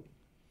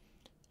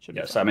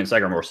 Yes, I mean,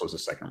 second Remorseless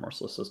is second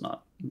Remorseless. There's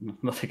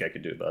nothing I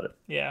could do about it.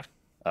 Yeah.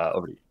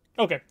 Over to you.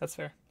 Okay, that's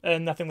fair.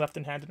 And nothing left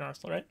in hand in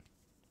Arsenal,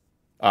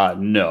 right?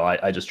 No,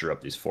 I just drew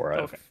up these 4.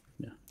 Okay.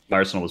 My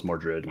Arsenal was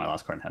Mordred. My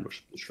last card in hand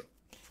was Shrill.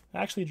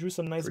 I actually drew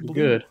some nice blue.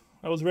 Good.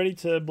 I was ready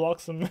to block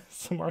some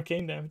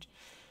arcane damage.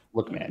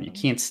 Look, man, you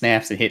can't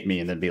snaps and hit me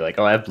and then be like,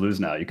 oh, I have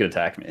blues now. You could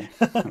attack me.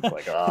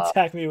 Like,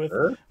 attack me with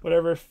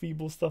whatever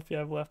feeble stuff you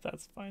have left.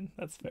 That's fine.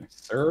 That's fair.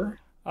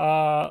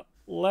 Sir?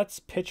 Let's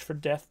pitch for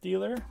Death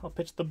Dealer. I'll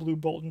pitch the blue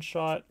Bolton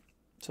Shot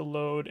to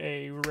load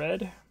a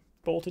red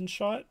Bolt and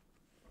Shot.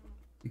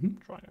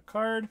 Drawing a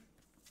card.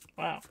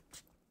 Wow.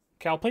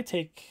 Okay, I'll play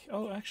take.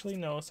 Oh, actually,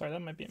 no. Sorry,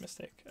 that might be a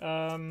mistake.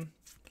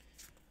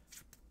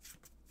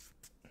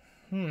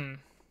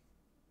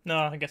 No,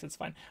 I guess it's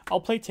fine.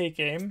 I'll play take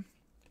aim,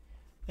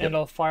 and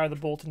I'll fire the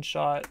Bolt and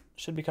Shot.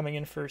 Should be coming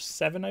in for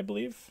 7, I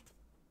believe.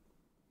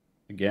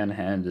 Again,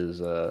 hand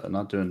is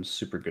not doing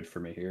super good for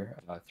me here.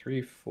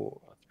 3, 4,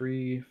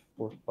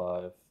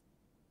 5,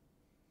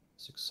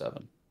 6,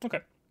 7. Okay.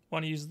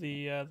 Want to use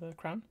the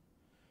crown?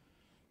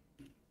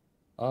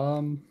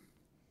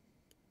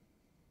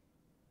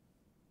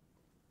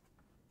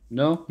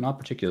 No, not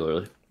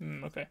particularly.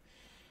 Okay.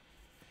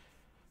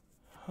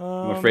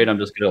 I'm afraid I'm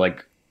just gonna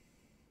like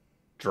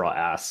draw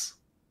ass.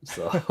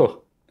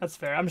 So that's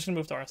fair. I'm just gonna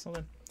move to Arsenal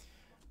then.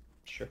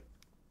 Sure.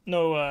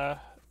 No,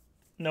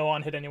 no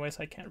on hit anyway,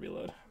 so I can't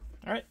reload.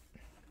 All right.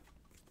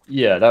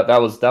 Yeah, that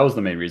was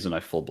the main reason I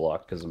full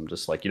blocked, because I'm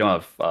just like, you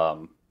don't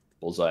have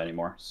bullseye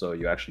anymore, so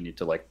you actually need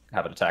to like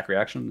have an attack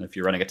reaction. If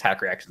you're running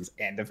attack reactions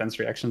and defense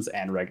reactions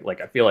and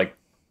like I feel like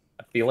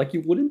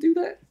you wouldn't do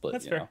that, but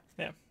that's you fair. know.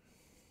 Yeah.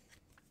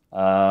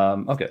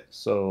 Okay,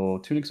 so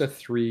tunics at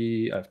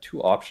 3. I have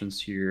 2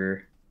 options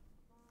here,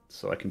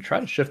 so I can try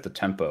to shift the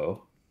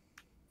tempo.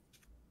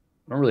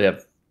 I don't really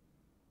have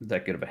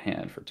that good of a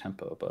hand for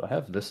tempo, but I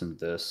have this and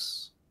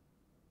this.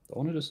 Do I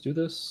want to just do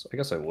this? I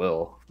guess I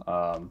will.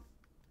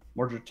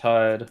 Mordred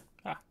Tide.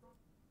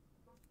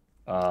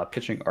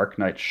 Pitching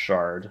Arknight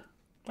Shard.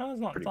 Oh,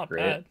 it's not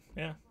bad.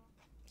 Yeah.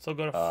 So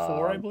go to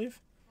 4, I believe.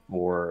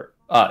 No,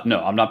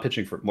 I'm not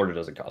pitching for Mordred.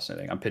 Doesn't cost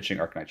anything. I'm pitching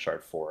Arknight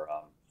Shard for.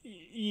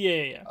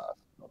 Yeah.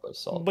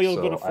 Assault. But you'll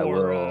go to 4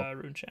 will...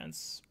 rune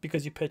chance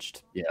because you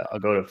pitched. Yeah, I'll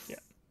go to. Yeah.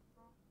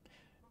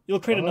 You'll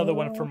create another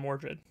one for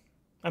Mordred.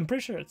 I'm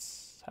pretty sure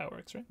it's how it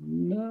works, right?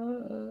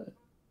 No,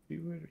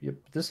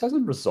 this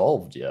hasn't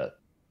resolved yet.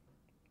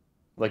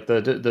 Like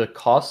the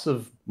cost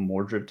of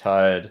Mordred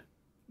Tide.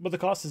 But the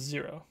cost is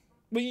 0.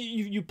 But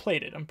you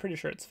played it. I'm pretty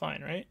sure it's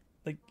fine, right?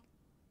 Like.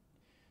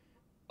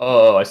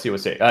 Oh, I see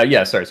what you're saying.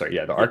 Yeah, sorry.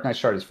 Yeah, the Arknight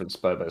Shard is for the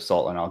spell by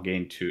assault, and I'll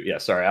gain 2. Yeah,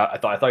 sorry. I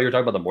thought you were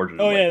talking about the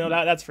Mordred. Oh yeah, no,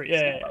 that's free.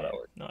 Yeah.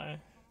 No,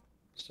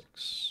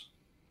 6,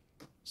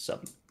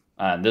 7,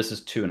 and this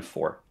is 2 and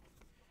 4.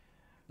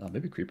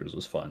 Maybe Creepers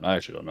was fun. I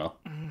actually don't know.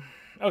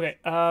 Okay.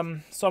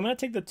 So I'm gonna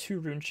take the 2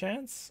 rune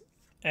chance,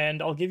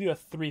 and I'll give you a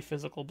 3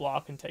 physical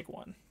block and take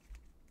 1.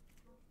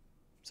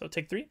 So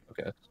take 3.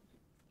 Okay.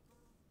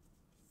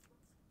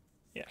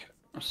 Yeah.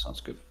 That sounds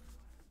good.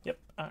 Yep.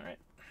 All right.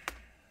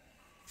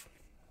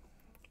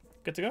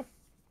 Good to go?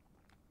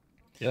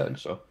 Yeah, I think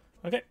so.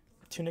 Okay.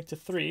 Tunic to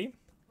 3.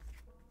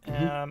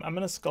 I'm going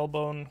to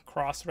Skullbone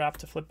Cross Wrap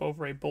to flip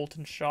over a Bolt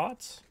and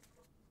Shot.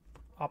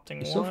 Opting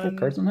 1. Still 4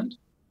 cards in hand?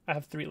 I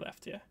have 3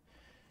 left, yeah.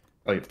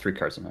 Oh, you have 3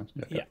 cards in hand?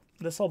 Okay. Yeah.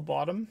 This I'll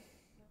bottom.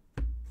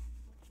 I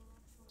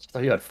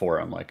thought you had 4.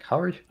 I'm like, how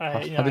are you? How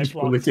did you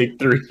only blocked. take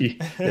 3?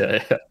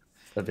 yeah.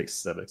 That makes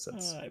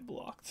sense. I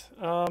blocked.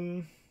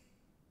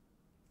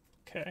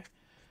 Okay.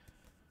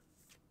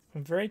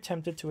 I'm very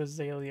tempted to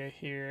Azalea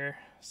here,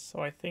 so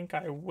I think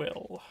I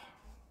will.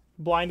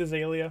 Blind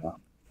Azalea. Oh.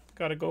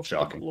 Gotta go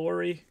for the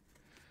glory.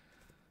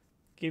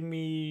 Give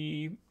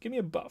me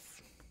a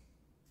buff.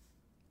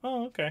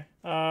 Oh, okay.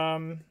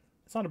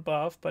 It's not a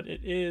buff, but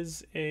it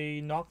is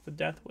a knock the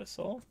death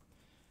whistle.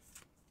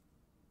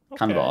 Okay.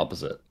 Kind of the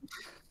opposite.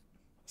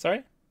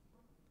 Sorry?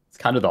 It's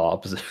kind of the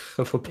opposite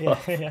of a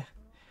buff. Yeah.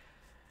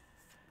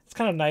 It's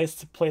kind of nice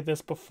to play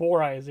this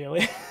before I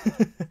Azalea.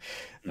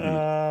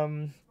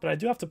 But I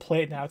do have to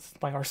play it now. It's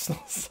my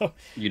arsenal, so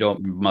you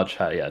don't much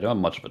have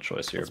much of a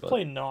choice here. Let's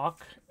play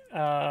knock.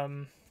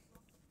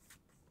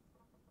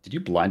 Did you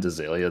blind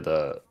Azalea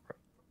the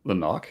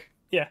knock?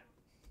 Yeah.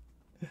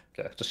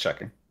 Okay, just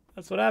checking.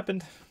 That's what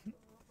happened.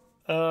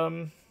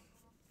 So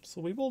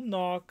we will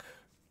knock.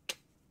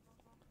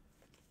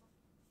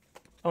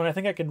 Oh, and I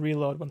think I can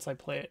reload once I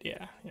play it.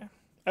 Yeah.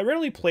 I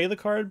rarely play the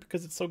card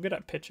because it's so good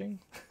at pitching.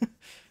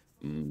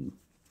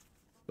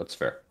 That's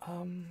fair.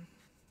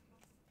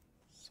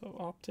 So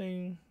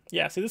opting.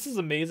 Yeah, see, this is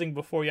amazing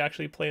before you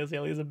actually play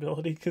Azalea's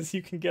ability, because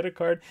you can get a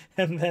card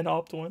and then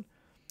opt 1.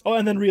 Oh,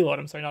 and then reload.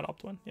 I'm sorry, not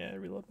opt 1. Yeah,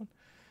 reload 1.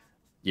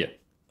 Yeah.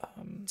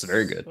 It's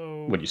very good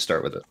when you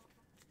start with it.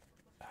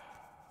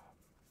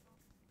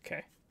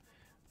 Okay.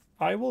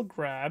 I will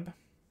grab.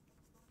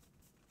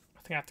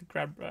 I think I have to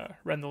grab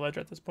Red in the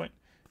Ledger at this point.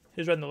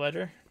 Here's Red in the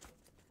Ledger.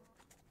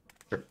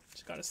 Sure.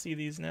 Just gotta see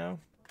these now.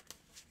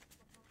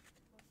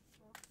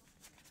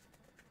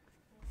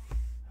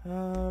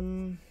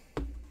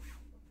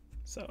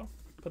 So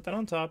put that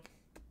on top.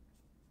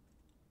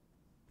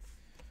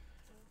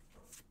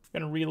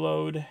 I'm gonna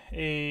reload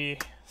a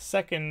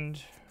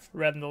second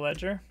Red in the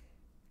Ledger.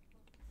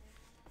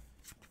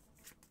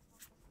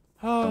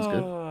 Sounds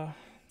good.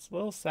 It's a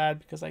little sad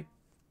because I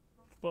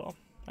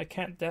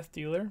can't Death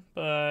Dealer,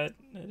 but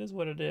it is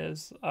what it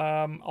is.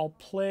 I'll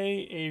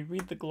play a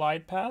Read the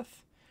Glide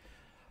Path.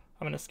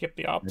 I'm going to skip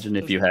the opt. Imagine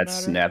if you had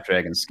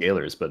Snapdragon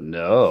Scalers, but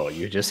no,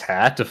 you just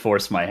had to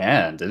force my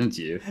hand, didn't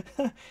you?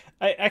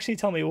 Actually,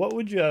 tell me, what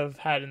would you have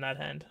had in that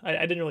hand? I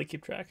didn't really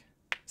keep track.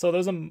 So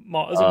there's a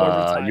Mordred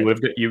Tide.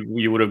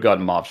 You would have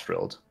gotten Mob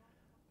Shrilled.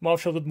 Mob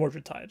Shield with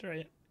Mordred Tide,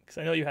 right? Because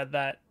I know you had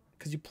that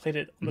because you played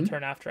it on the Mm-hmm.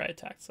 turn after I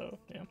attacked. So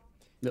yeah.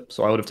 Yep.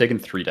 So I would have taken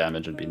 3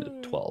 damage and been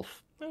at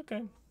 12.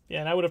 Okay.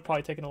 Yeah, and I would have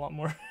probably taken a lot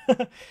more,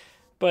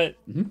 but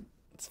Mm-hmm.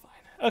 it's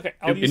fine. Okay,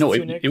 I'll use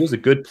Tunic. It was a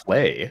good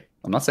play.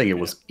 I'm not saying it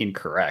was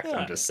incorrect. Yeah.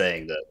 I'm just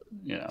saying that,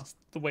 It's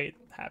the way it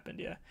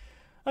happened, yeah.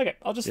 Okay,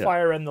 I'll just Yeah.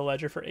 fire in the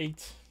ledger for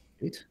 8.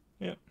 8.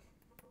 Yeah.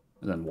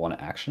 And then 1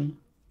 action.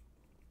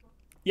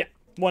 Yeah,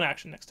 1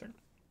 action next turn.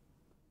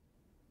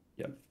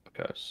 Yep.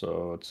 Okay,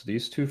 so it's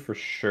these 2 for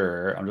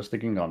sure. I'm just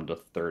thinking on the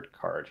 3rd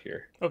card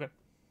here. Okay.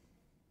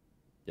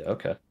 Yeah,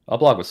 okay. I'll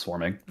block with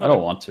Swarming. I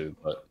don't want to,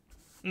 but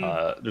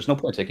there's no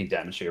point taking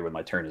damage here when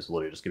my turn is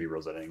literally just going to be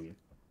rosetting you.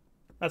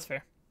 That's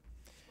fair.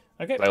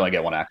 Okay. I only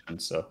get 1 action,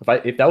 so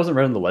if that wasn't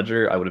red in the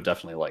ledger, I would have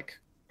definitely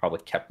probably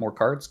kept more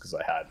cards because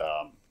I had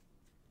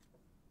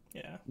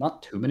yeah,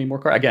 not too many more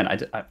cards. Again,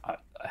 I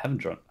haven't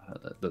drawn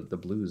the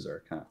blues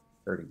are kind of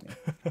hurting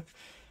me.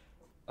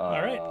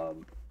 All right.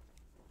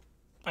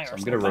 So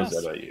I'm gonna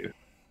Rosetta you.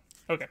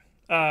 Okay.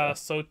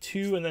 So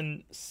 2 and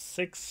then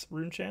 6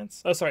 rune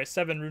chance. Oh, sorry,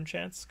 7 rune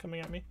chance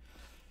coming at me.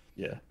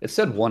 Yeah, it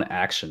said 1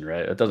 action,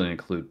 right? It doesn't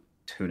include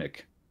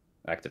Tunic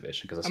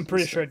activation because I'm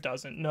pretty sure it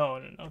doesn't.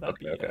 No.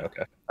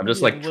 Okay. I'm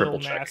just triple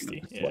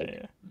checking.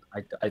 Yeah.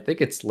 I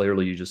think it's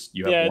literally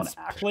you have 1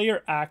 action.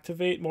 Player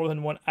activate more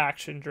than 1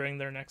 action during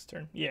their next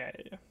turn. Yeah.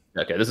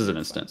 Okay, this is an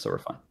instant, so we're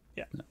fine.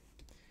 Yeah.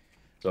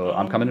 So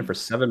I'm coming in for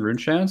 7 rune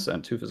chance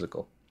and 2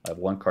 physical. I have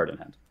 1 card in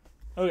hand.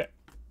 Okay.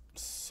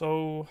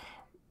 So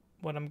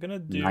what I'm gonna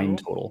do 9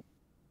 total.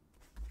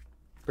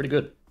 Pretty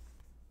good.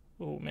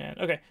 Oh man.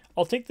 Okay.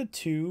 I'll take the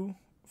 2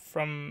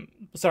 from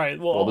sorry,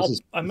 well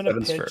I'm gonna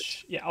pitch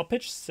first. Yeah, I'll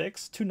pitch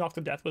 6, 2 knock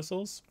the death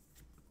whistles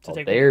to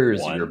take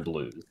there's 1. Your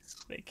blues.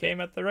 They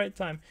came at the right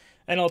time.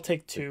 And I'll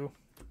take 2.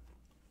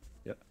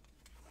 Yep.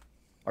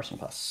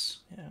 Arsenal pass.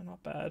 Yeah,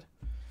 not bad.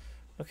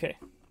 Okay.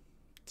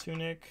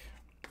 Tunic.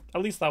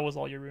 At least that was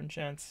all your rune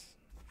chance.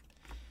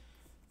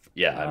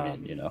 Yeah, I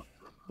mean,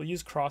 We'll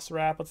use cross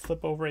wrap. Let's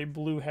flip over a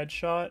blue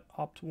headshot.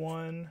 Opt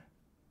 1.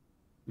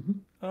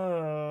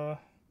 Not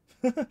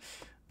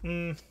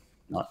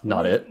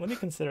it. Let me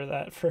consider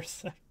that for a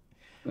sec.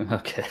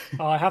 Okay.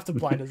 Oh, I have to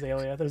blind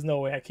Azalea. There's no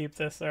way I keep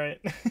this. All right.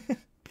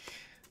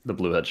 The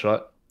blue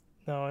headshot.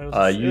 No, it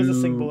was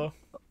a sing below.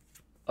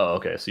 Oh,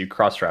 okay. So you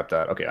cross wrap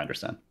that. Okay, I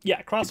understand.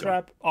 Yeah, cross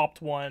wrap.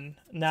 Opt 1.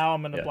 Now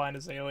I'm gonna blind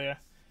Azalea.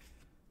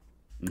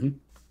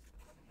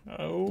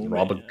 Oh.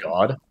 Rob of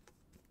God,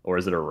 or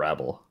is it a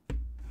rabble?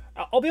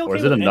 I'll be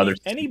okay with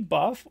any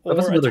buff or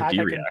attack I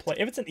can play.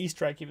 If it's an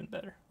E-strike, even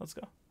better. Let's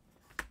go.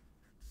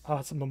 Oh,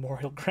 it's a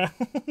Memorial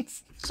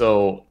Grounds.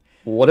 So,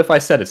 what if I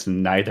said it's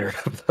neither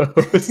of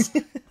those?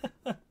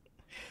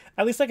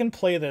 At least I can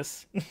play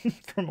this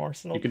from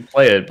Arsenal. You can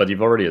play it, but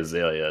you've already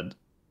Azalea'd.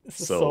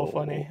 This is so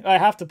funny. I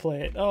have to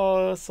play it.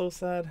 Oh, that's so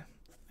sad.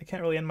 I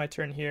can't really end my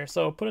turn here.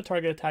 So, put a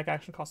target attack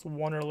action cost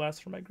 1 or less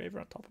for my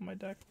graveyard on top of my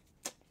deck.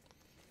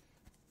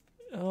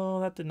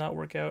 Oh, that did not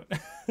work out.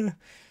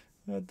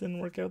 That didn't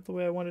work out the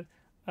way I wanted.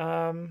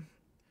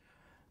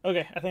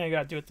 Okay, I think I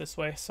gotta do it this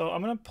way. So I'm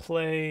gonna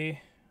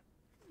play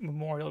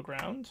Memorial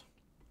Ground.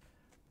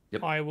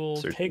 Yep. I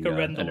will take a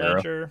red in the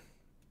ledger.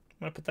 I'm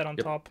gonna put that on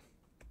top.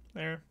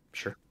 There.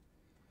 Sure.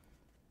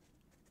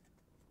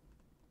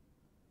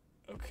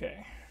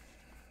 Okay.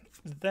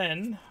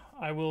 Then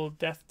I will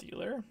Death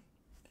Dealer.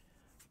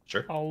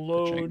 Sure. I'll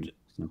load.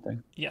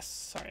 Yes,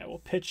 sorry. I will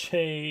pitch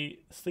a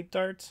Sleep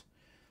Dart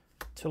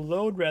to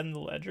load red in the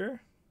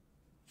ledger.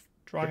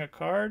 Drawing a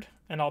card,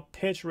 and I'll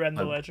pitch red in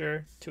the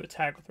ledger to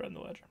attack with red in the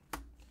ledger.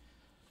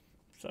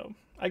 So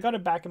I got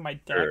it back in my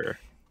deck,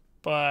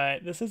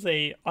 but this is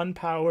a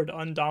unpowered,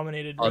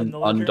 undominated red in the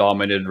ledger.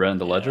 Undominated red in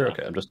the ledger?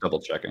 Okay, I'm just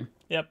double checking.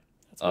 Yep,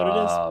 that's what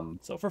it is.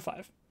 So for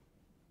 5.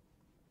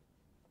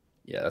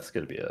 Yeah, that's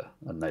going to be a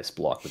nice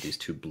block with these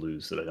 2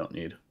 blues that I don't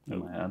need in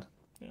my hand.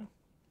 Yeah.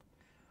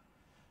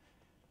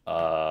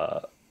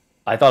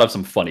 I thought of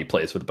some funny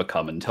plays with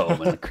Become and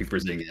Tome and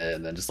Creepersing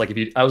in, and just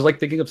I was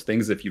thinking of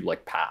things if you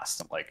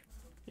passed. I'm like,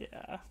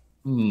 yeah,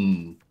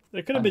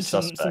 there could have been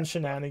some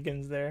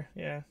shenanigans there.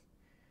 Yeah.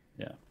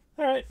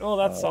 All right. Well,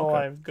 that's all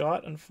I've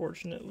got,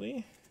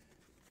 unfortunately.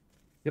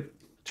 Yep.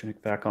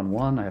 Tunic back on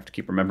 1. I have to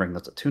keep remembering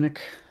that's a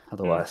Tunic,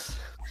 otherwise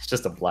it's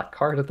just a black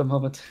card at the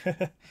moment.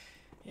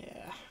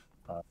 Yeah.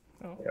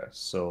 Okay,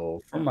 so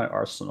from my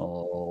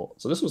arsenal,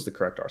 so this was the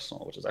correct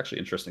arsenal, which is actually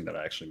interesting that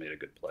I actually made a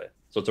good play.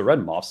 So it's a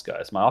red Moths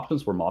Guys. My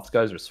options were Moths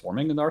Guys or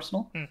Swarming in the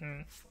arsenal.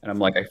 And I'm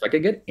like, if I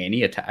could get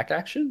any attack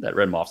action, that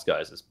red Moths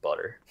Guys is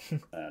butter.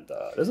 And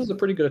this is a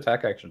pretty good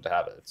attack action to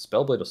have it. It's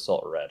Spellblade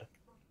Assault red.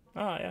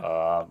 Oh,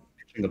 yeah.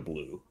 Pitching the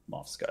blue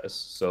Moths Guys.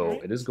 So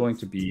it is going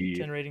to be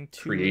generating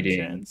 2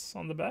 enchants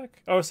on the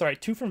back. Oh, sorry,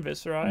 2 from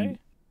Viserai.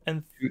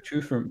 And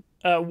 2 from...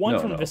 1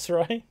 from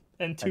Viserai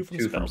and 2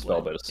 from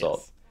Spellblade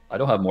Assault. Yes. I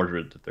don't have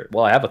Mordred the 3rd.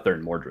 Well, I have a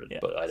 3rd Mordred,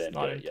 but I didn't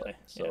get it yet.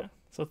 So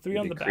So 3 Gonna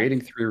on be the back.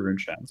 creating 3 rune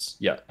chants.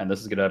 Yeah, and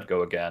this is gonna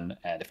go again.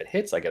 And if it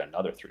hits, I get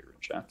another 3 rune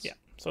chants. Yeah.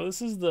 So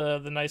this is the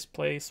nice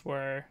place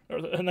where, or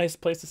a nice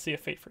place to see a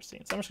Fate for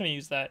Scene. So I'm just gonna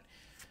use that.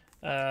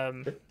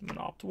 I'm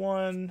gonna opt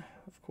 1,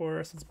 of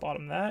course. Let's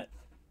bottom that.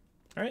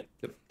 All right.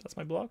 Yep. That's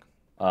my block.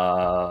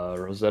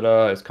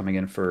 Rosetta is coming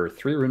in for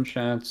 3 rune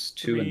chants,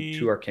 2 and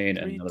 2 arcane,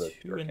 and 3, another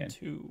 2 2, arcane. and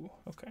 2.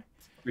 Okay.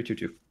 3, 2,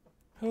 2.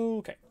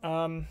 Okay.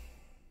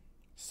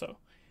 So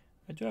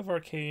I do have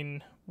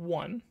arcane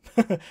 1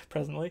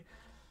 presently.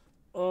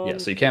 Yeah,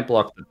 so you can't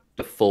block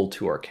the full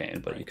 2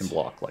 arcane, but you Right. can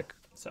block like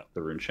So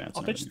the rune chants.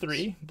 I'll and pitch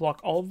everything. 3, block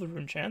all of the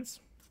rune chants.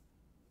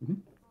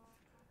 Mhm.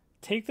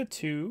 Take the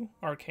 2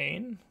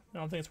 arcane. I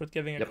don't think it's worth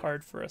giving a Yep.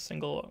 card for a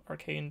single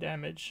arcane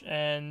damage,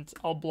 and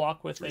I'll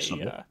block with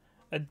Reasonable.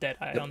 a dead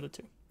eye Yep. on the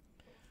 2.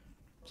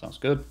 Sounds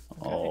good.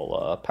 Okay.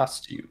 I'll pass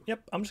to you.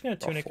 Yep, I'm just gonna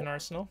tunic Awful. an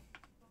arsenal,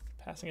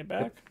 passing it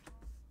back.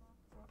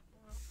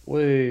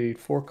 Wait,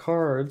 4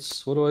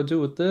 cards. What do I do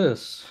with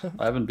this?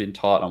 I haven't been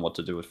taught on what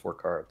to do with 4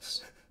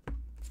 cards.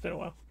 It's been a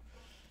while.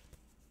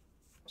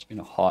 It's been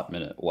a hot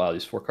minute. Wow,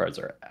 these 4 cards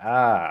are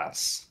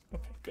ass.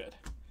 Okay, good.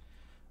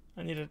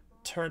 I need a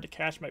turn to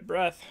catch my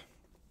breath.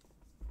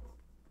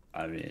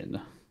 I mean,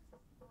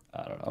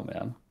 I don't know,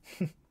 man.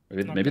 Not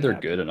Maybe gonna they're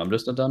happen. good and I'm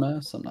just a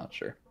dumbass. I'm not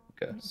sure.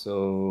 Okay,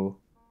 so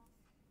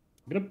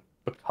I'm gonna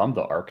become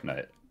the Arc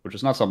Knight, which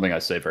is not something I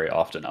say very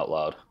often out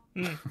loud.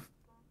 Mm.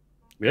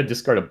 We had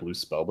discard a blue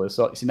spellblade.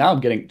 So see, now I'm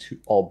getting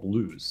all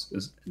blues.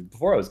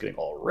 Before I was getting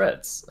all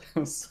reds.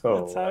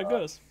 So That's how it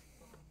goes.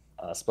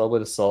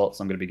 Spellblade Assault.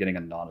 So I'm gonna be getting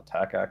a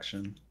non-attack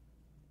action.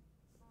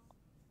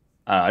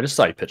 I just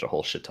saw you pitch a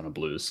whole shit ton of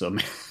blues. So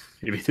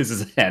maybe this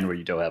is a hand where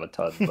you don't have a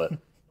ton, but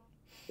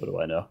what do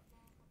I know?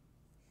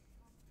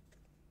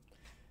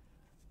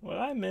 What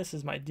I miss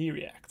is my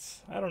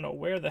D-reacts. I don't know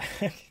where the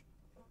heck.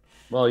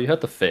 Well, you had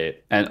the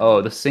Fate, and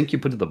oh, the Sync you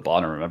put to the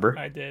bottom. Remember?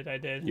 I did.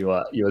 You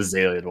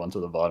Azalea one to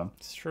the bottom.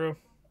 It's true.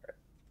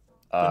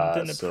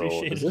 Didn't So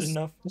appreciate it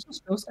enough. This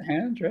just goes to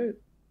hand, right?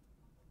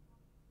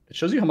 It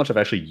shows you how much I've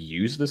actually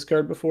used this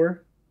card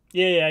before.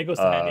 Yeah, it goes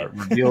to hand.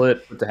 Yeah. Reveal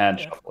it, put the hand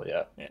Yeah. shuffle,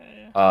 yeah.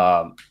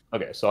 Yeah.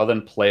 Okay, so I'll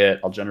then play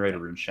it. I'll generate a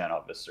rune chant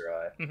off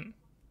Viserai.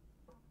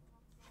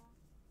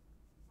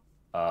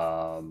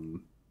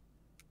 Mhm.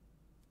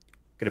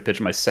 Gonna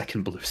pitch my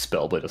second blue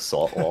Spellblade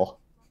Assault Wall.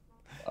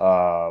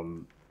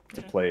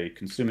 To play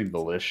Consuming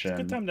Volition.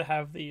 Good time to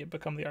have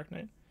become the Arc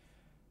Knight.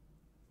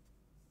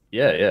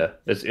 Yeah.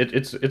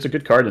 It's a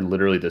good card in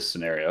literally this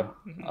scenario.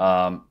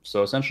 Mhm.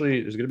 So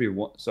essentially, there's gonna be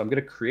one. So I'm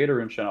gonna create a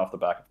rune chant off the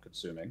back of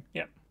Consuming.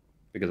 Yep.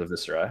 Because of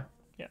Viserai.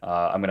 Yeah.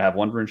 I'm gonna have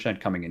 1 rune chant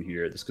coming in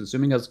here. This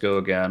Consuming has go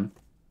again.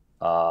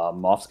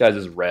 Moth's Guise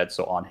is red,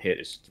 so on hit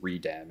is 3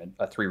 damage,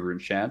 3 rune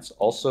chants.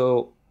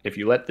 Also, if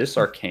you let this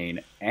arcane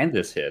and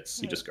this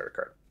hits, you discard a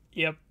card.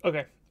 Yep.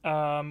 Okay.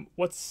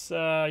 What's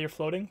your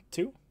floating?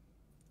 2?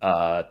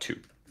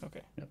 2.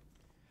 Okay. Yep.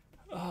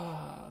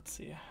 Let's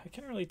see. I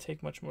can't really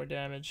take much more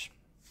damage.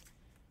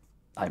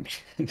 I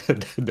mean,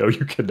 no,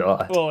 you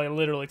cannot. Well, I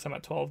literally, because I'm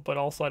at 12, but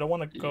also I don't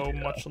want to go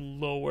Yeah. much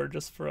lower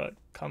just for a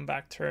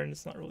comeback turn.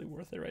 It's not really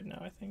worth it right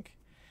now, I think.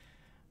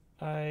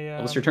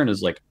 Unless your turn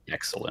is like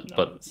excellent, no,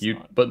 but it's you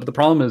not. but the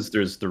problem is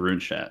there's the rune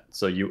chant,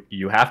 so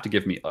you have to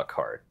give me a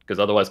card because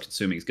otherwise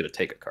Consuming is gonna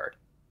take a card,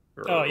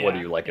 whether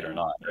you like it or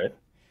not, right?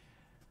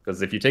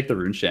 Because if you take the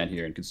rune chant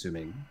here and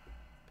Consuming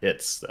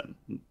hits, then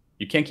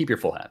you can't keep your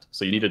full hand.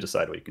 So you need to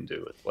decide what you can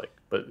do with like.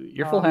 But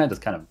your full hand is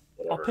kind of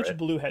whatever, I'll pitch right?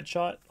 blue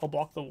headshot. I'll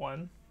block the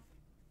 1.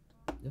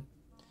 Yep.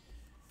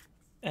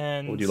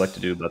 And What would you like to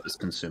do about this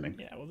Consuming?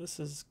 Yeah, well, this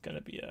is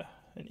gonna be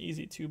an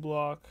easy 2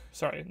 block.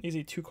 Sorry, an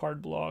easy 2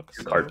 card block.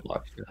 Your card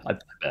block. I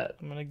bet.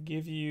 I'm gonna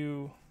give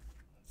you.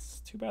 It's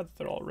too bad that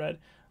they're all red.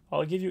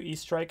 I'll give you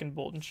E-Strike and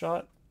Bolton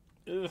Shot.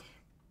 Ugh.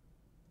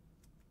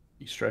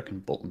 E-Strike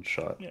and Bolton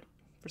Shot. Yeah,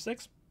 for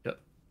 6. Yep.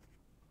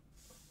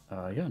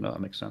 Yeah, no,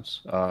 that makes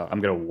sense.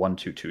 I'm gonna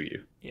 1/2/2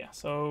 you. Yeah,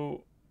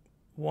 so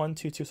 1,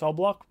 2, 2. So I'll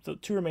block the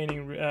 2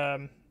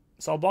 remaining.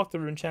 So I'll block the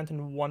rune chant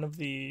and 1 of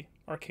the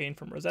arcane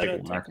from Rosetta.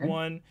 Take 1 Take arcane.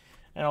 1,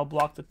 and I'll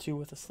block the 2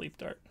 with a sleep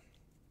dart.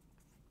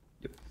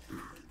 Yep.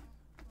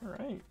 All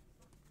right.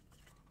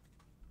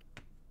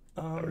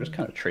 We're just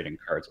kind of trading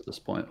cards at this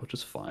point, which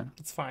is fine.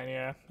 It's fine.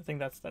 Yeah, I think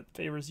that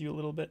favors you a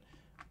little bit.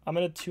 I'm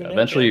gonna tune it.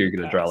 Eventually, and you're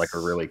gonna draw like a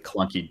pass. really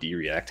clunky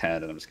D-react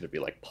hand, and I'm just gonna be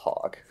like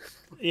Pog.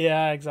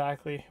 Yeah,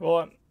 exactly.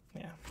 Well,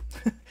 yeah.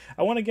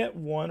 I want to get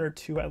 1 or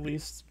 2 at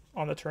least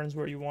on the turns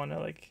where you want to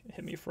like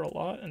hit me for a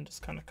lot and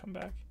just kind of come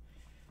back.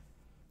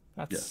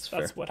 That's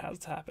fair. what has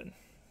to happen.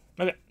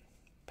 Okay,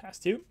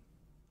 past you.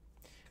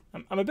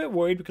 I'm a bit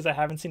worried because I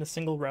haven't seen a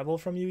single Revel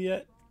from you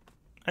yet.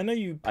 I know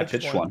you pitched,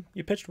 pitched 1. one.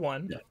 You pitched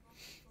 1. Yeah.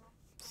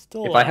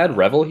 Still, If I had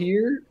Revel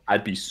here,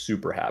 I'd be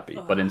super happy.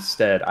 But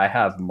instead, I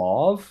have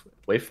Mauve.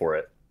 Wait for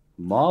it.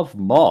 Mauve.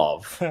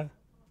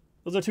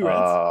 those are 2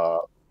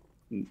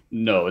 reds.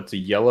 No, it's a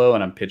yellow,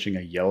 and I'm pitching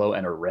a yellow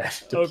and a red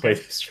to play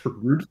this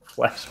Rude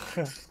Flash.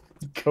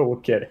 Go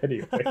get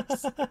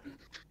anyways.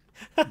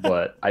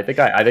 But I think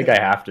I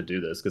have to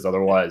do this because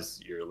otherwise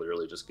you're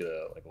literally just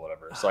gonna like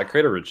whatever. So I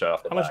create a Rude Shot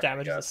off the How much back,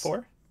 damage I is this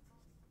for?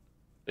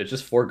 It's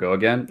just 4 go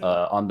again.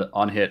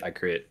 On hit, I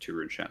create 2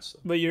 rune chance.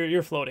 But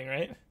you're floating,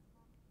 right?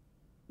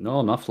 No,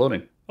 I'm not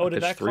floating. I Oh,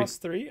 did pitched that 3.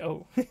 cost 3?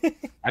 Oh. I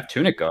have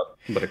Tunic up,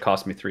 but it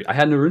cost me 3. I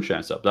had no rune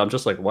chance up. But I'm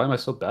just like, why am I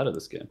so bad at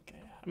this game? Okay.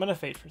 I'm gonna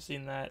fade for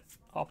seeing that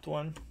opt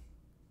one.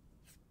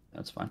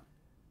 That's fine.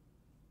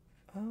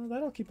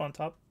 That'll keep on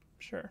top.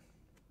 Sure.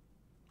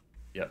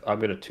 Yeah, I'm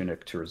gonna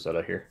Tunic to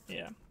Rosetta here.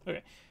 Yeah.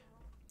 Okay.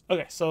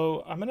 Okay,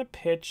 so I'm gonna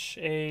pitch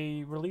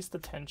a release the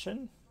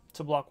tension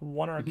to block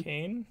 1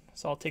 arcane.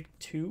 So I'll take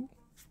 2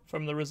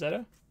 from the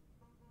Rosetta.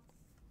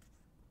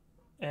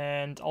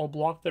 And I'll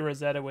block the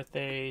Rosetta with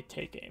a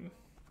take aim.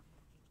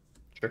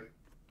 Sure.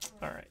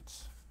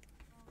 Alright.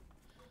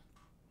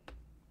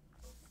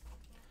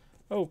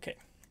 Okay.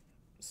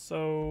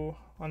 So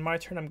on my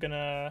turn I'm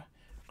gonna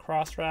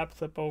cross wrap,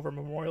 flip over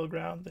Memorial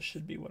Ground. This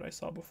should be what I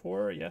saw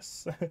before,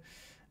 yes.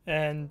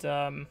 And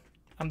I'm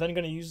then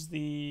gonna use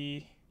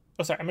the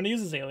I'm gonna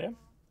use Azalea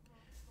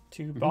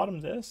to bottom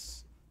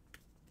this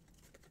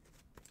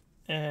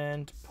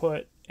and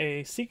put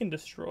a Seek and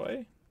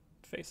Destroy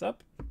face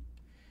up.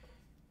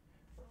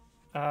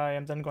 I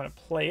am then going to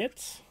play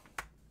it,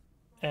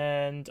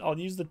 and I'll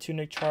use the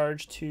Tunic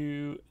charge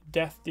to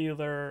Death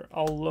Dealer.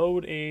 I'll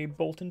load a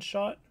Bolt and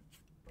Shot,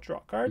 draw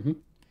a card,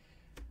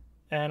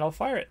 and I'll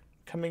fire it,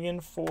 coming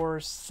in for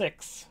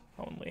 6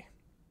 only.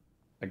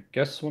 I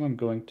guess what I'm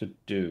going to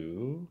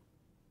do,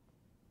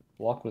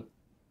 block with...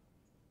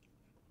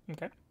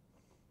 Okay.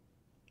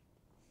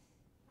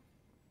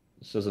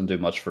 This doesn't do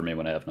much for me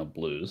when I have no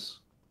blues.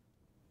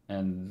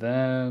 And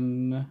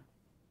then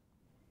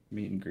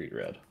meet and greet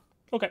red.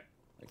 Okay.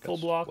 Full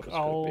block.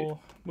 I'll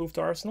move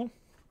to Arsenal.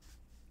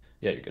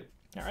 Yeah, you're good.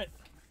 All right.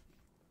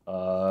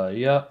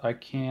 Yeah, I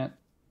can't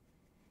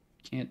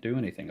do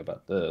anything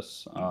about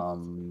this.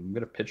 I'm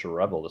gonna pitch a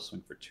rebel to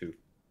swing for 2.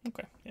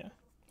 Okay. Yeah.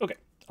 Okay.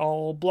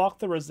 I'll block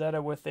the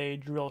Rosetta with a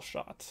drill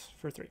shot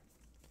for 3.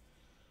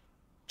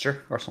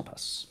 Sure. Arsenal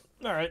pass.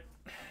 All right.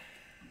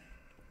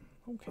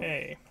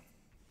 Okay.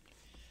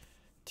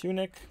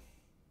 Tunic.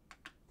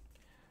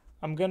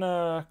 I'm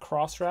gonna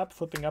cross wrap,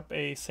 flipping up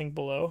a sink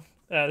below.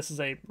 This is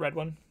a red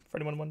one, for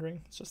anyone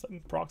wondering. It's just a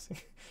proxy.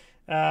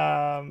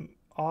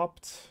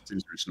 Opt.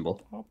 Seems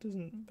reasonable. Opt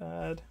isn't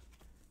bad.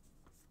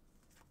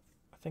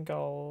 I think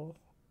I'll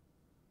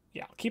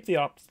keep the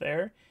opt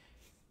there.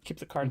 Keep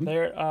the card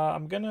there.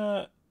 I'm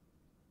gonna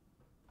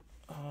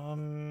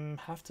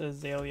have to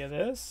Azalea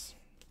this.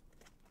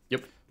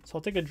 Yep. So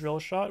I'll take a drill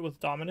shot with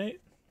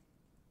Dominate.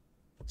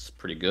 It's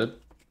pretty good.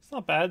 It's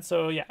not bad.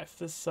 So yeah, if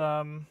this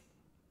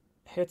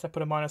hits, I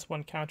put a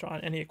 -1 counter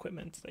on any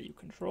equipment that you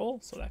control.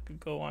 So that could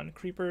go on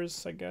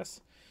creepers, I guess.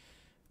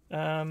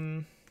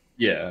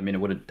 Yeah, I mean, it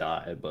wouldn't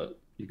die, but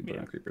you can put it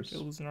on creepers.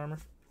 You'll lose an armor.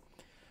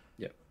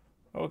 Yeah.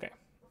 Okay.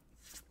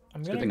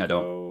 It's a good thing I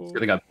don't. It's a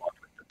good thing I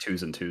blocked with the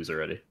 2s and 2s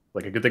already.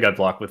 Like, a good thing I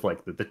blocked with,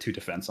 like, the 2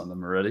 defense on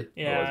them already.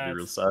 Yeah, otherwise it'd be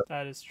real sad.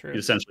 that is true. You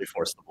essentially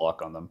forced the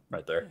block on them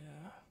right there.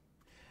 Yeah.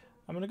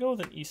 I'm going to go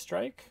with an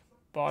E-Strike,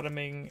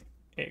 bottoming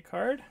a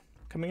card,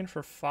 coming in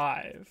for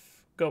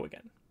 5. Go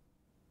again.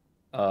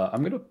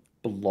 I'm going to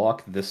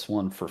block this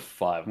one for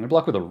 5. I'm going to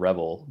block with a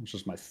Rebel, which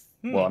is my...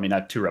 Well, I mean, I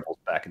have 2 Rebels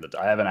back in the...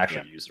 I haven't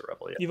actually used a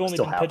Rebel yet. You've only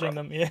been pitching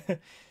them, yeah.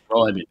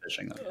 I'll only be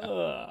pitching them, yeah.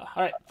 All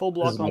right, full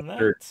block on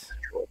that.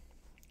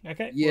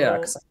 Okay. Yeah,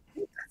 because I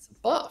think that's a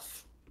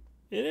buff.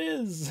 It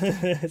is.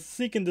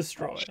 Seek and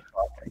Destroy.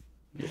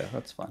 Yeah,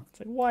 that's fine.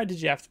 It's like, why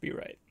did you have to be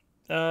right?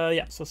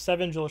 Yeah, so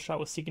 7 drill shot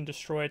with Seek and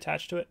Destroy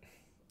attached to it.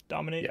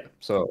 Dominate. Yeah,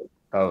 so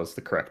that was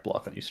the correct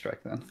block on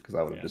E-Strike then, because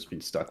I would have just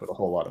been stuck with a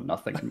whole lot of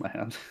nothing in my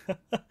hand.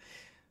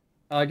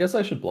 I guess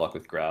I should block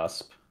with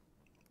Grasp,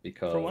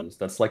 because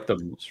that's like the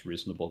most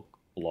reasonable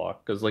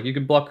block. Because like you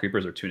can block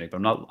creepers or Tunic, but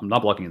I'm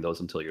not blocking those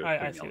until you're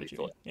I see what you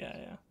mean.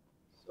 Yeah.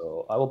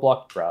 So I will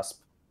block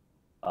Grasp.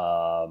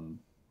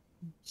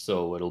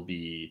 So it'll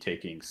be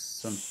taking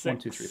some 1,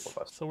 2, 3, 4,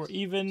 5. So we're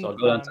even. So I'll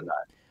go down to 9.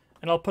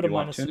 And I'll put a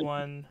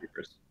 -1.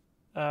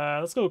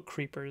 Let's go with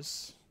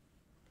creepers.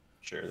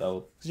 Sure, that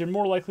will. Because you're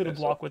more likely to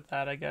block with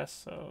that, I guess.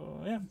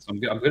 So yeah. So I'm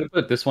gonna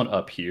put this one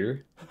up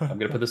here. I'm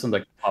gonna put this in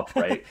like top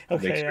right.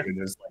 Okay. Make sure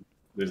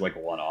there's like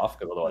 1 off,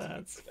 because otherwise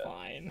that's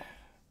fine.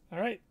 All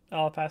right,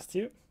 I'll pass to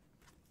you.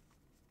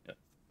 Yeah.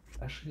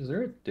 Actually, is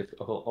there a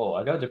different? Oh,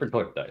 I got a different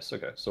color dice.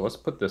 Okay, so let's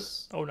put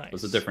this. Oh, nice.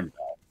 It's a different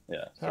die.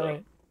 Yeah. So, all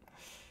right.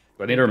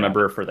 I need to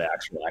remember for the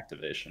actual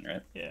activation,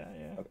 right?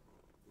 Yeah. Okay.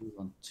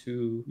 1,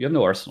 2. You have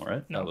no arsenal,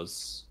 right? No.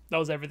 That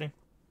was everything.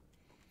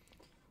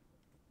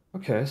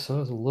 Okay, so that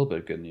was a little bit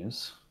of good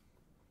news.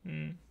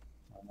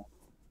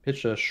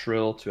 Pitch a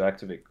Shrill to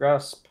activate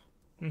Grasp.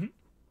 1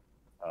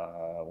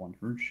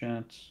 Rune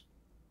Chant.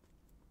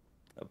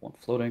 I have 1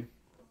 floating.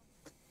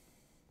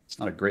 It's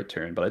not a great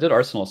turn, but I did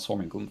Arsenal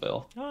Swarming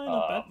Gloomveil. Oh,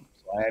 not bad.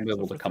 So I am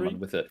able to come in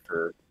with it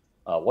for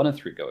 1 and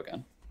 3 go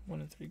again.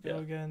 1 and 3 go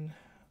again.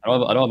 I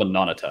don't have a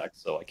non-attack,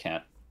 so I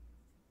can't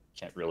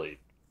really.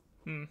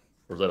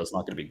 Rosetta's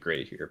not going to be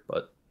great here,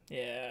 but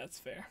yeah, that's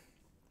fair.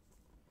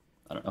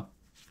 I don't know.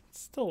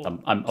 Still,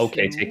 I'm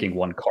okay taking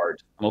 1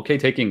 card. I'm okay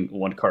taking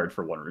 1 card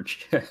for 1 Rune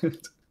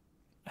Chant.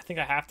 I think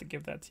I have to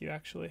give that to you,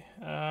 actually.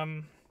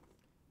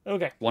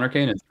 Okay. 1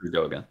 arcane and 3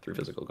 go again. 3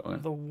 physical go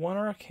again. The 1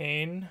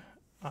 arcane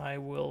I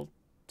will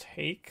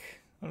take,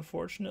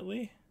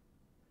 unfortunately.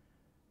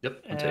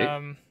 Yep, and take.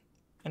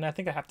 And I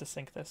think I have to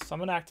sync this. So I'm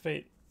gonna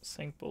activate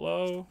sync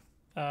below.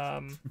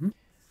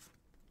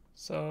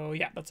 So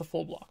yeah, that's a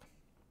full block.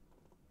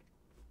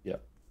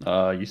 Yep.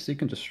 You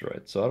seek and destroy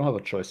it, so I don't have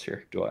a choice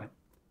here, do I?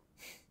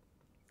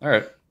 All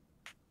right.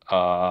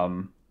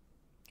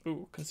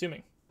 Ooh,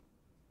 consuming.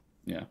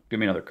 Yeah, give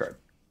me another card.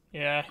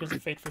 Yeah, here's a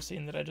Fate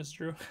Foreseen that I just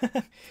drew.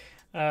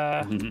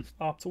 Mhm.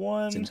 Opt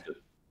 1. Seems good.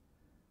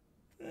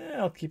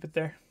 I'll keep it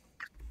there.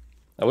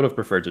 I would have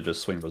preferred to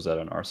just swing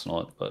Rosetta and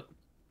Arsenal it, but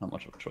not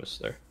much of a choice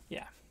there.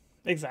 Yeah,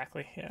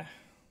 exactly. Yeah.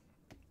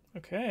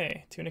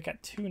 Okay, Tunic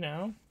at 2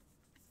 now.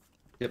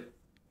 Yep.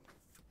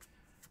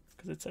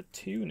 Because it's a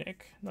 2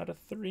 Nick, not a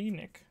 3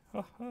 Nick.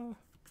 Oh,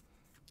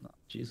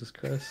 Jesus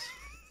Christ.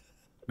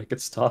 Make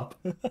it stop.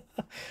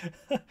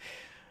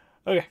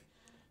 Okay.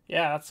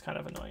 Yeah, that's kind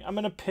of annoying. I'm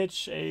going to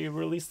pitch a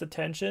Release the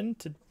Tension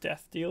to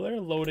Death Dealer,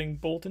 loading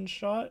Bolt and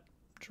Shot,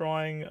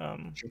 drawing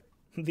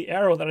the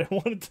arrow that I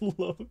wanted to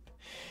load.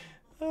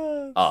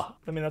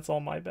 I mean, that's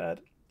all my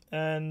bad.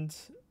 And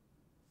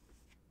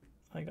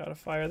I got to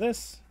fire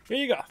this. Here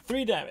you go.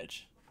 3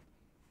 damage.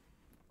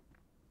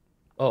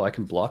 Oh, I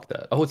can block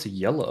that. Oh, it's a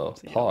yellow.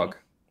 It's a Pog. yellow.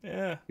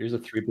 Yeah. Here's a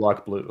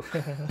 3-block blue.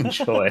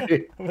 Enjoy.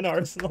 I have an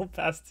arsenal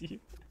past you.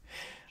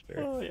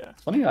 Sure. Oh, yeah.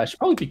 It's funny, I should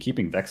probably be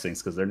keeping Vexings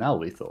because they're now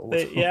lethal.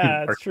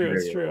 Yeah, it's true.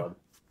 It's true.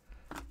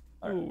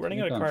 Right, Ooh,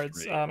 running out of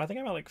cards. I think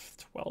I'm at like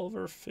 12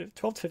 or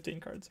 12 to 15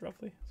 cards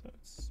roughly. So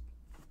it's.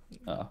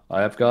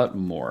 I have got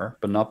more,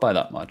 but not by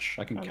that much.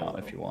 I can count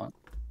if you want.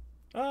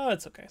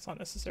 It's okay. It's not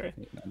necessary.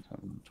 8, 9,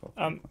 10,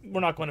 12, We're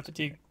not going to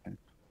fatigue.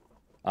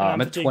 I'm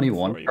at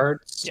 21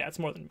 cards. Yeah, it's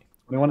more than me.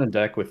 21 in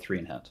deck with 3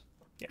 in hand.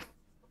 Yeah.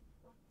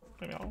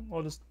 I mean,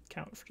 I'll just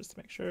count for just to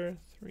make sure.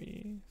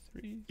 3,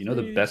 3. You know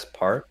the best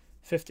part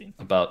 15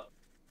 about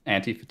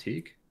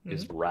anti-fatigue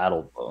is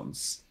rattle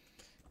bones.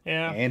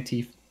 Yeah.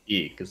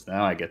 Anti-fatigue, because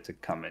now I get to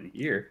come in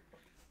here,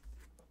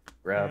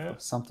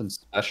 grab something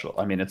special.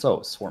 I mean, it's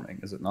always swarming,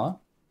 is it not?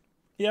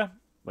 Yeah.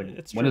 Like,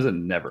 it's when true. is it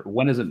never?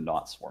 When is it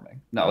not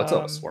swarming? No, it's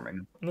always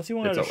swarming. Unless you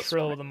want to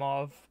shrill with a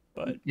mauve,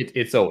 but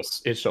it's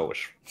always.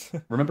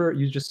 Remember,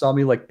 you just saw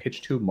me like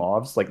pitch 2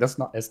 mauves. Like that's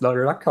not. It's not.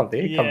 You're not coming. They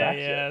ain't come back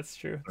yet. Yeah, that's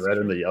true. The red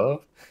and the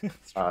yellow.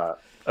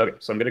 Okay,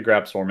 so I'm gonna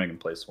grab swarming and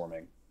play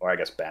swarming, or I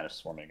guess banish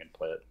swarming and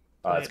play it.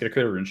 It's gonna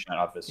create a rune chant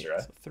off Viserai.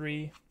 So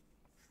 3.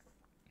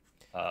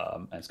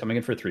 And it's coming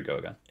in for 3 go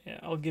again. Yeah,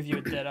 I'll give you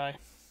a Deadeye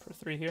for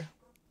 3 here.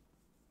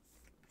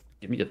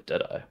 Give me a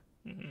Deadeye.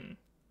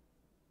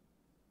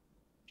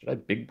 Should I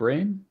big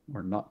brain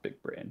or not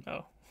big brain?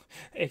 Oh,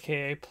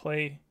 AKA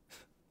play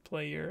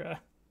your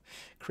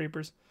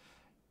creepers.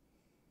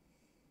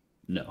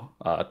 No.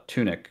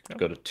 Tunic,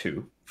 go to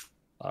 2.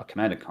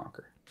 Command and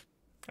Conquer.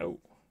 Oh.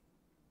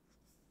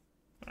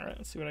 All right,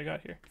 let's see what I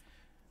got here.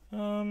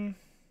 I mean,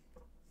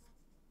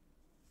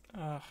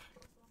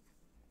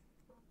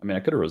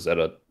 I could have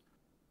Rosetta.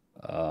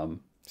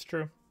 It's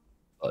true.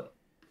 But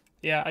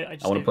yeah, I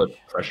want to put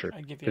pressure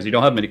because you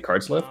don't have many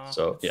cards left. No,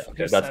 So yeah,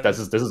 okay, this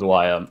is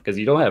why because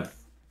you don't have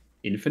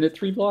infinite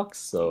 3 blocks.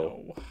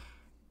 So no.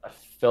 I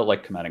felt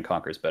like Command and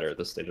Conquer is better at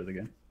this stage of the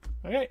game.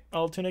 Okay,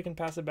 I'll Tunic and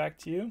pass it back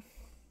to you.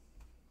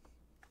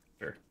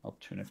 Sure, I'll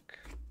Tunic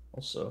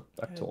also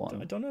back to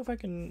 1. I don't know if I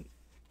can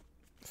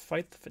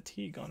fight the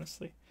fatigue,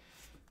 honestly.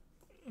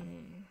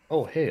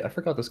 Oh, hey, I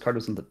forgot this card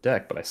was in the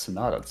deck, but I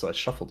Sonata'd, so I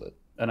shuffled it.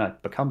 And I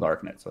become the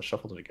Arcanite, so I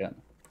shuffled it again.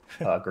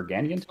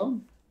 Gargantian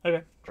Tome?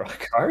 Okay. Draw a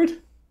card?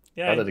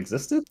 Yeah. That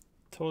existed?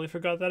 Totally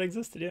forgot that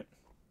existed, yeah.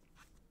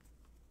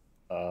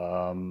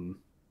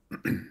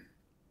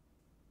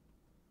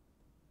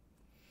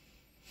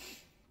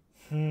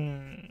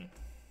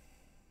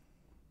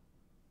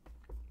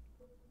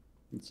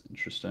 That's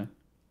interesting.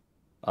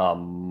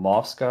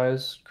 Moth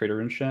Skies,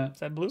 Crater Enchant. Is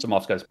that blue? So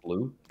Moth Skies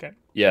blue. Okay.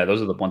 Yeah,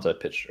 those are the ones I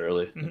pitched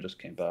early. They just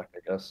came back, I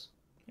guess.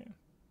 Yeah.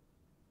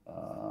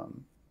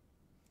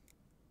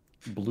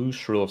 Blue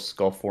Shrill of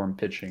Skullform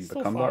pitching Still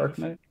become 5.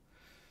 the Arcanite.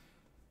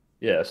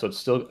 Yeah, so it's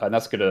still, and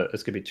it's gonna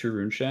be 2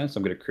 rune chants.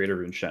 I'm gonna create a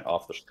rune chant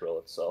off the Shrill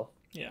itself.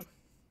 Yeah.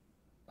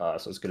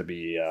 So it's gonna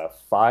be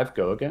 5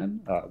 go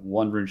again,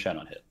 1 rune chant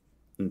on hit,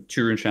 and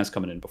 2 rune chants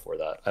coming in before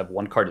that. I have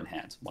 1 card in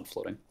hand, 1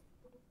 floating.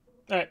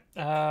 All right.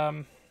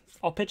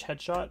 I'll pitch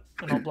Headshot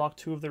and I'll block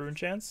 2 of the rune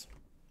chants.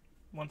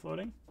 1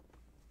 floating.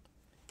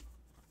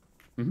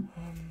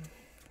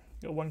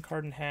 Got 1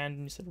 card in hand,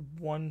 and you said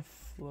 1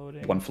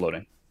 floating. 1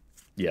 floating.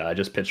 Yeah, I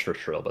just pitched for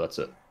Shrill, but that's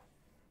it.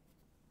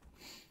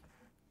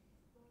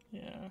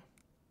 Yeah.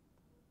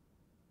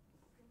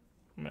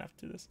 I'm gonna have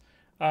to do this.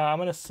 I'm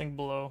gonna sing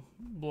below,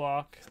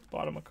 block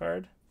bottom a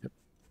card. Yep.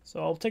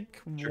 So I'll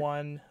take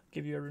 1,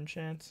 give you a rune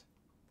chance.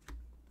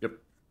 Yep.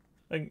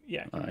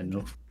 Yeah. I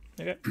know.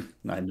 Okay.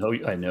 I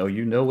know.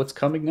 You know what's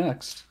coming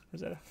next.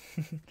 Is that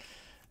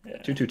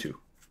yeah. 2/2/2.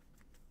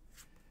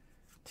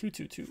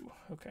 2/2/2.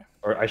 Okay.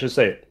 Or I should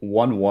say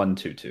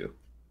 1/1/2/2.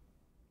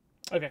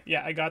 Okay.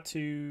 Yeah, I got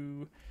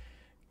to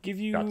Give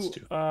Gots you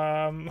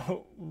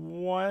to.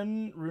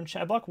 one rune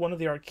chant. I block one of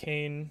the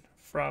arcane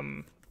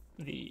from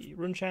the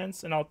rune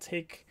chants, and I'll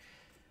take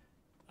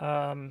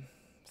well,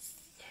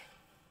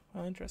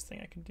 interesting.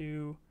 I could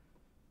do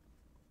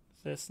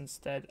this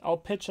instead. I'll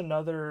pitch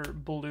another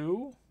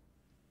blue,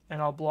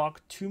 and I'll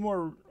block two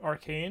more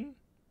arcane,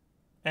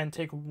 and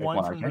take Take one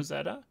one from arcane.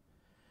 Rosetta,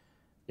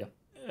 Yep.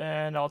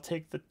 and I'll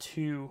take the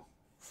two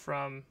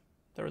from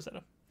the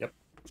Rosetta. Yep.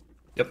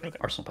 Yep. Okay.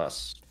 Arsenal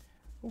pass.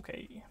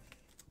 Okay.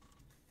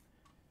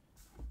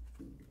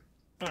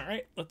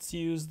 Alright, let's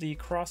use the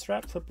cross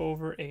wrap, flip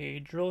over a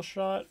drill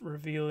shot,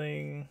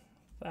 revealing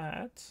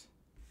that.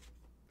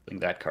 Playing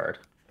that card.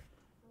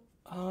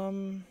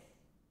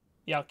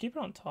 Yeah, I'll keep it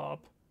on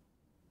top.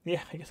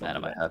 Yeah, I guess I'll Man, do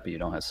am I that. happy you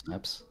don't have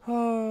snaps?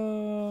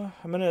 I'm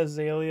gonna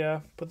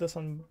Azalea, put this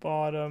on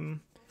bottom.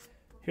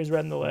 Here's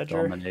red in the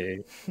ledger.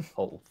 Dominate.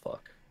 Oh,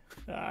 fuck.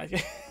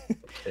 Okay.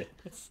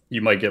 It's,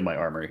 You might get my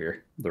armor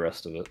here. The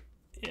rest of it.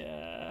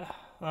 yeah,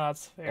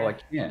 that's fair. Oh, I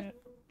can't.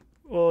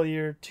 Well,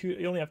 you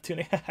only have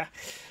tunic.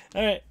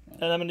 Alright,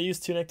 and I'm gonna use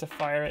tunic to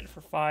fire it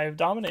for 5.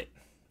 Dominate.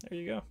 There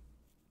you go.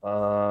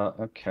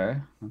 Okay.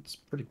 That's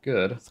pretty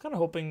good. I was kind of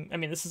hoping. I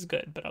mean, this is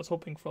good, but I was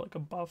hoping for like a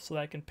buff so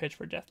that I can pitch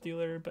for Death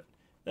Dealer. But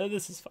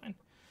this is fine.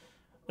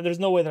 There's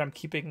no way that I'm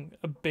keeping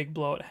a big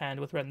blow at hand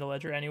with red in the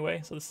ledger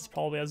anyway. So this is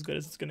probably as good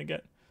as it's gonna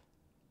get.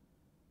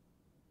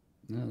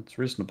 Yeah, it's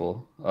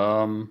reasonable.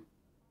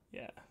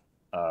 Yeah.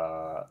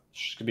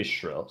 It's gonna be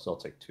shrill, so I'll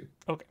take 2.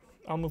 Okay.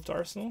 I'll move to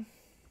Arsenal.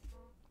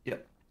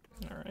 Yep.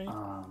 All right.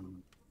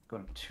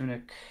 Going to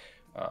tunic.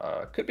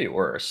 Could be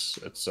worse.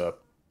 It's a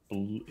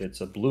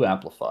blue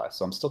amplify,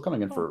 so I'm still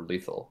coming in for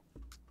lethal.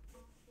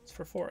 It's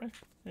for 4, eh?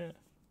 Yeah.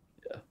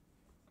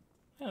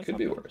 Yeah. Could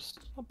be worse.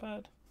 Not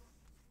bad.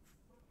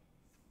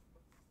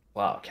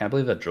 Wow, can't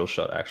believe that drill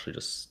shot actually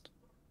just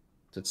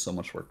did so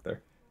much work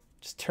there.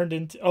 Just turned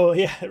into. Oh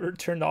yeah, it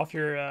turned off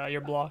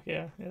your block.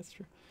 Yeah, that's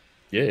true.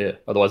 Yeah, yeah.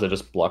 Otherwise, I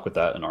just block with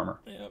that and armor.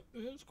 Yeah,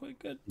 it was quite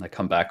good. And I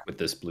come back with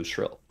this blue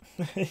shrill.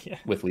 Yeah.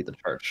 With lethal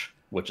charge,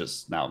 which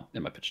is now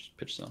in my pitch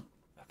zone.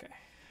 Okay.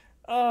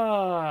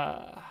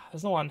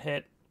 There's no one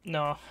hit.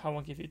 No, I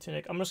won't give you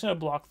tunic. I'm just gonna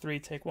block 3,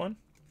 take 1.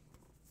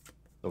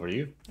 Over to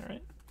you. All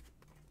right.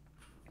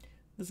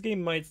 This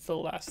game might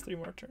still last 3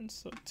 more turns.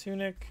 So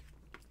tunic.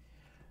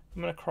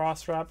 I'm gonna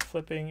cross wrap,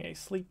 flipping a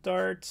sleep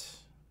dart.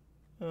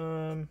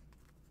 Let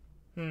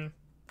me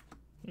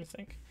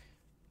think.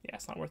 Yeah,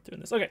 it's not worth doing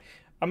this. Okay,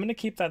 I'm gonna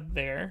keep that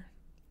there,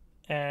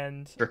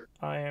 and Sure.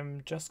 I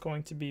am just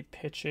going to be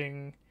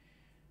pitching.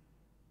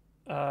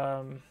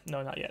 No,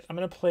 not yet. I'm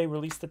gonna play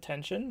Release the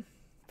Tension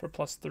for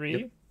 +3,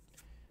 Yep.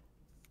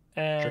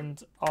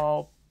 and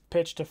I'll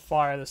pitch to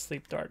fire the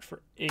sleep dart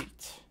for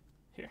 8.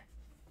 Here.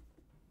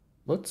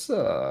 Let's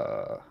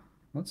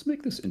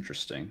make this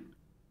interesting.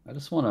 I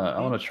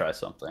wanna try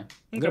something.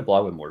 I'm gonna Okay.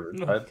 block with Mortar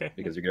Drive Okay.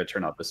 because you're gonna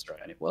turn off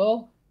Viserai.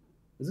 Well,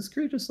 is this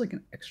create just like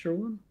an extra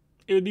one?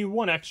 It would be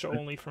 1 extra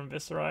only from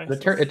Viserai.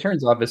 It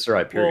turns off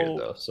Viserai period Well,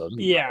 though. So it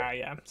doesn't Yeah, matter.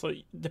 yeah. So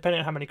depending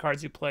on how many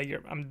cards you play,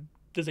 I'm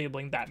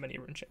disabling that many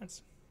rune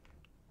chants.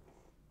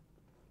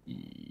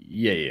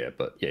 Yeah,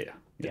 but yeah.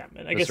 Yeah,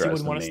 man. I guess you Viserai's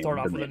would the want to main- start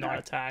off the with a main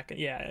act. non-attack.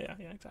 Yeah,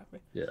 exactly.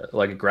 Yeah,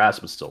 like a grass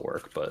would still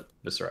work, but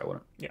Viserai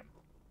wouldn't. Yeah.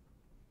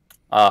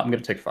 I'm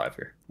gonna take 5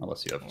 here,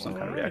 unless you have some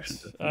kind of Alright. reaction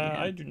to it.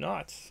 I do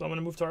not. So I'm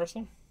gonna move to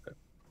Arsenal.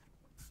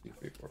 2,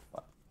 3, 4,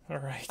 5. All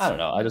right. I don't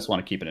know. I just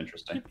want to keep it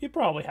interesting. You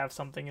probably have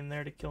something in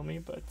there to kill me,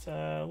 but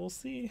we'll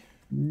see.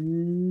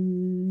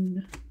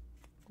 Mm,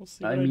 We'll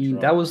see. I what mean,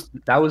 draw.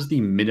 that was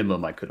the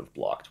minimum I could have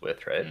blocked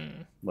with, right?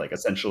 Mm. Like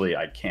essentially,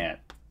 I can't.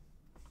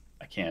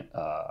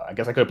 I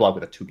guess I could have blocked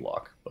with a 2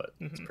 block, but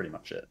that's pretty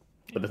much it.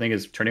 But the thing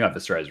is, turning off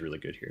Viserai is really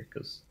good here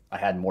because I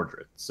had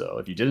Mordred. So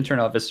if you didn't turn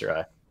off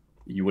Viserai,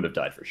 you would have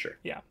died for sure.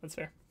 Yeah, that's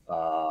fair.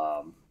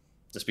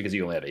 Just because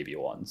you only have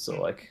AB1, so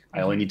like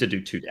I only need to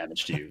do 2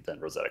 damage to you, then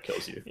Rosetta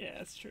kills you. Yeah,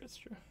 that's true. That's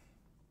true.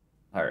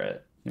 All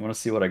right, you want to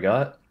see what I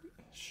got?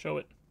 Show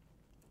it.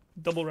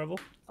 Double Revel.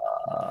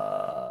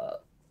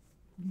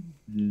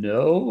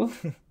 No.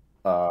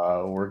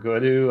 We're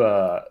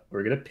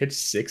gonna pitch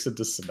 6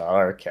 into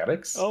Sonata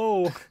Arcanics.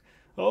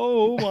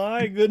 Oh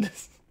my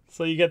goodness.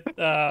 So you get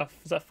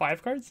is that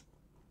 5 cards?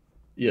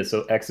 Yeah,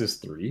 so X is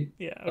 3.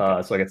 Yeah.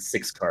 Okay. So I get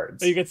 6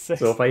 cards. Oh, you get 6.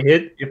 So if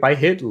I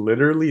hit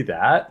literally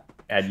that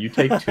and you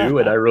take 2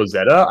 and I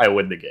Rosetta, I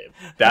win the game.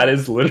 That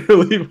is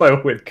literally my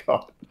win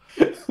card.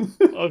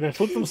 Okay,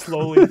 flip them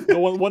slowly. Go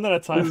one at a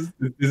time.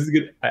 This is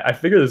good. I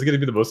figure this is gonna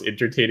be the most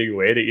entertaining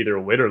way to either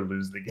win or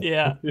lose the game.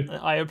 Yeah,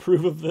 I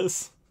approve of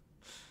this.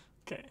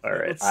 Okay. All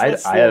right.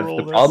 Let's I have slow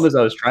the roll problem this. is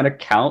I was trying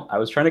to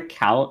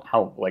count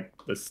how like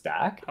the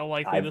stack. How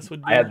likely this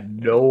would be. I have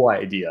no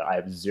idea. I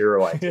have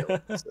 0 idea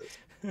what this is.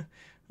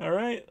 All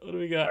right. What do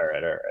we got? All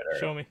right.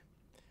 Show me.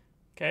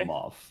 Okay. I'm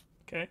off.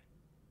 Okay.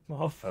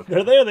 Well, Okay.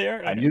 they're there. They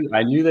are. I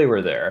knew they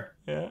were there.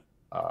 Yeah.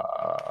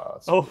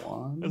 So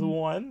Oh, there's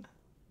 1.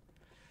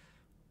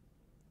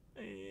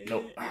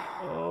 Nope.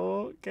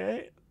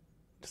 Okay.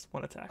 Just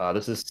 1 attack.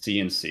 This is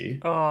CNC.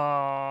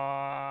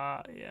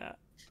 Yeah.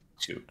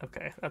 2.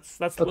 Okay. That's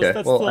Okay,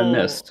 that's well, still, I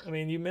missed. I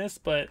mean, you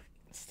missed, but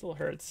It still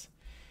hurts.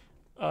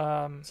 So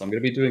I'm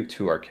gonna be doing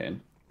 2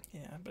 arcane.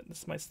 Yeah, but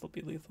this might still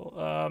be lethal.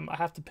 I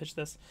have to pitch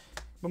this.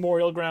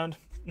 Memorial Ground.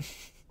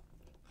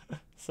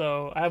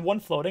 So I have 1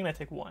 floating, and I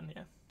take 1,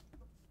 yeah.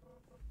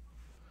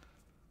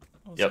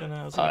 I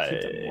was gonna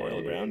keep the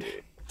Memorial Ground.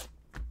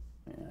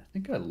 Yeah, I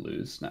think I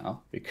lose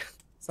now because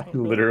I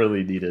really?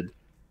 literally needed.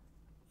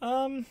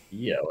 Um,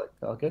 Yeah, like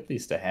I'll get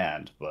these to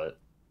hand, but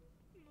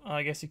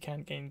I guess you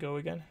can't gain go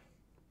again.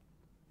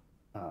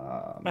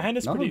 My hand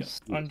is none pretty of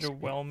these-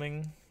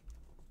 underwhelming.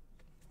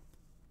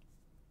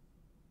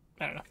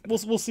 I don't know.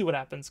 We'll see what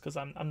happens because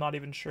I'm not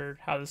even sure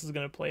how this is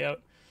gonna play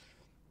out.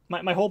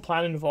 My whole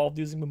plan involved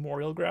using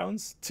Memorial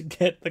Grounds to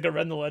get like a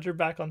red in the ledger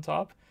back on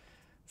top.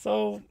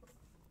 So,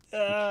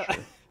 That's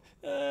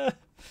uh,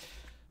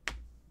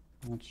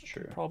 That's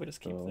true. probably just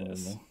keep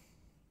this.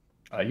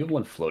 You have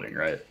 1 floating,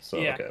 right? So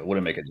Yeah. okay, it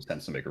wouldn't make any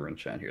sense to make a rune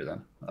chant here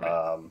then.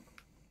 Right.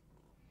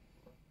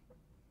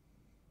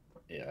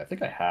 Yeah, I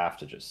think I have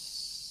to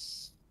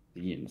just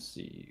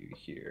see you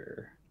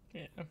here.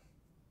 Yeah.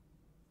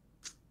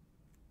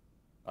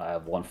 I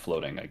have 1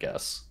 floating, I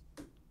guess.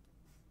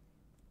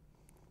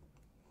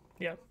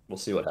 Yeah. We'll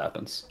see what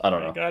happens. I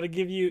don't know. I gotta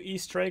give you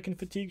E-Strike and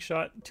Fatigue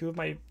Shot, 2 of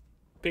my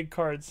big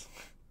cards.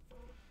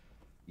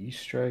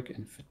 E-Strike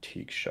and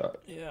Fatigue Shot.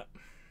 Yeah.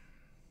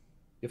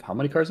 You have how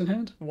many cards in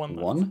hand? 1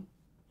 left. 1?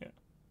 Yeah.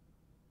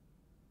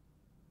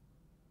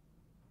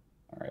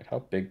 Alright, how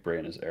big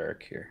brain is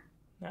Eric here?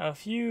 Now,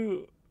 if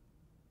you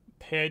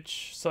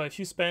pitch, so if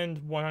you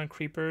spend 1 on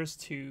creepers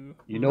to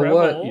You know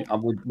Revel,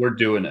 what? We're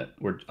doing it.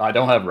 I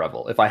don't have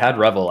Revel. If I had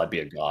Revel, I'd be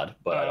a god,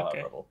 but I don't okay.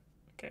 have Revel.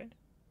 Okay.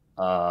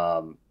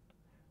 Um,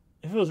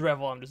 If it was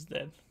Revel, I'm just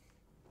dead.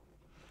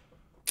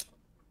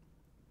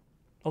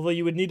 Although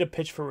you would need a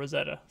pitch for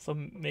Rosetta, so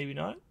maybe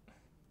not.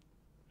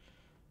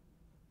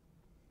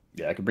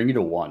 yeah, I could bring you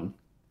to 1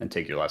 and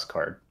take your last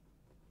card.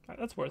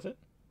 That's worth it.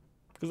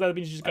 Because that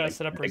means you just gotta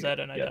set up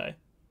Rosetta and I die.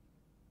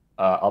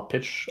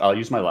 I'll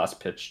use my last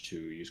pitch to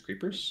use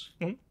creepers.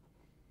 Mhm.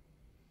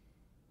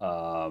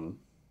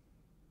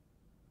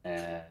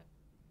 And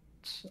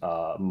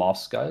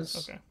Moss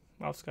guys. Okay.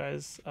 Mouse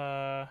guys.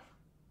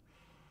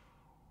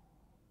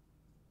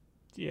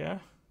 Yeah.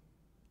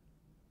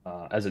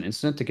 As an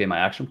instant to gain my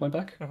action point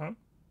back.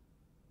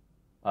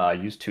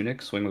 Use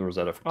Tunic, swing with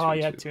Rosetta for 2. Oh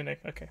yeah, Tunic.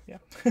 Okay, yeah.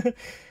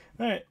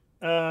 All right.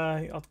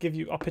 I'll pitch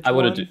I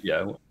would one. have,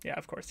 yeah. Yeah,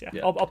 of course, yeah.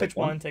 Yeah, I'll pitch take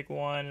 1. 1, take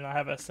 1, and I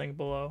have a sing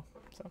below,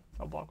 so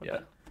I'll block with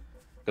that.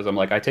 Because I'm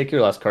like, I take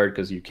your last card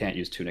because you can't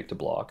use Tunic to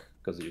block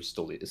because it's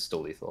still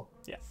lethal.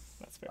 Yeah,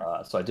 that's fair.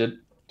 So I did.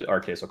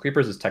 Okay, so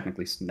Creepers is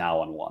technically now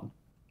on 1.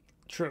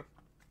 True.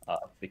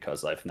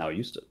 Because I've now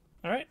used it.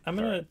 All right, I'm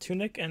gonna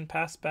Tunic and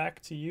pass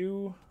back to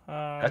you.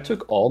 That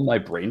took all my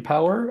brain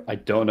power. I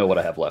don't know what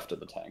I have left in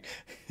the tank.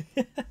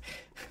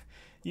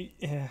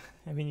 Yeah,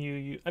 I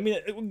mean,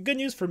 good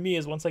news for me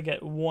is once I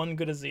get 1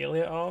 good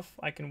Azalea off,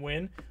 I can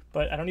win.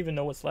 But I don't even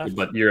know what's left.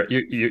 But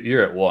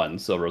you're at 1,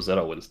 so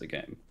Rosetta wins the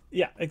game.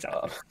 Yeah,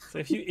 exactly. So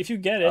if you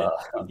get it,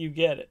 you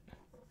get it.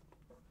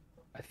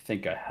 I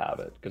think I have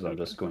it because I'm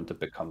just going to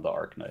become the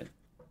Arc-Knight.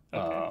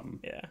 Okay.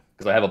 Yeah.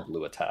 Because I have a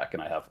blue attack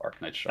and I have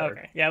Arc-Knight Shard.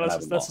 Okay. Yeah.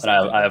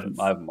 I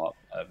have Mob.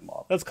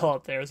 Let's call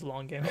it there. It's a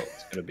long game. Oh,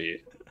 it's gonna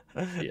be.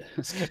 Yeah.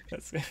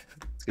 That's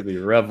It's gonna be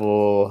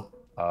Revel.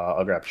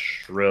 I'll grab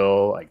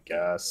Shrill, I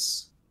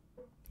guess.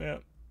 Yeah.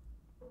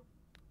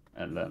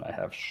 And then I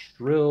have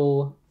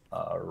Shrill,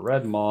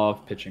 Red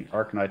Mauve, pitching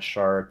Arcanite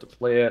Shard to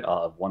play it.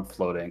 I'll have 1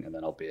 floating, and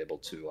then I'll be able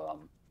to.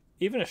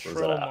 Even a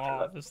Shrill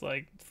Mauve is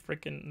like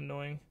freaking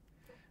annoying.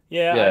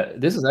 Yeah. Yeah,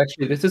 this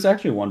is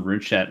actually 1 rune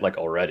chant like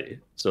already.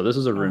 So this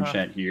is a rune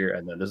chant here,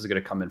 and then this is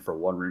gonna come in for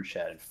 1 rune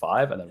chant in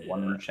 5, and then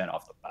 1 rune chant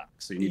off the back.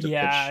 So you need to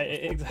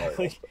pitch.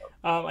 Exactly.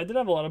 I did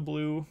have a lot of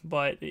blue,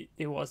 but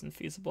it wasn't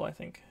feasible. I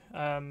think.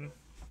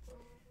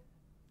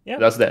 Yeah.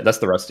 That's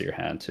the rest of your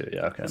hand too.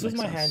 Yeah. Okay. This was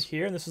my hand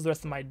here, and this is the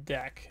rest of my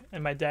deck.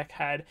 And my deck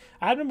I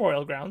had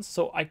Memorial Grounds,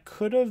 so I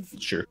could have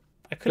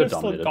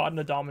still gotten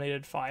a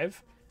dominated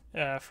 5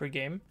 for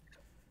game.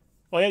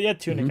 Well, yeah,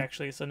 Tunic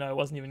actually, so no, it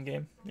wasn't even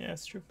game. Yeah,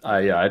 that's true.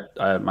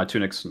 My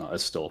Tunic's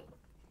is still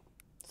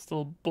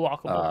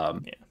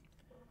blockable. Yeah.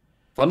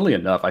 Funnily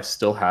enough, I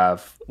still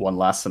have 1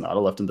 last Sonata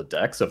left in the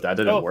deck, so if that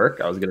didn't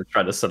work, I was gonna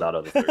try the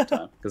Sonata the 3rd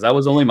time because that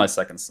was only my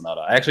 2nd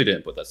Sonata. I actually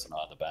didn't put that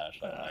Sonata to banish.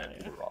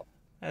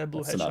 I had a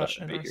blue Sonata headshot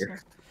should be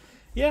here.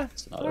 Yeah.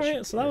 All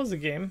right, so that was the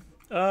game.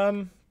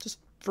 Just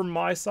from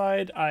my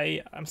side,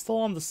 I'm still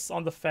on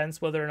the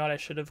fence whether or not I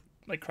should have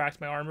cracked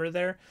my armor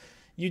there.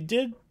 You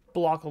did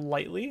block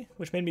lightly,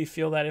 which made me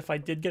feel that if I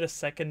did get a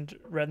second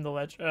red in the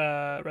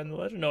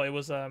ledger, no, it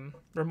was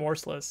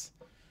remorseless,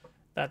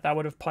 that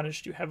would have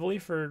punished you heavily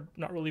for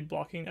not really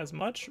blocking as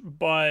much.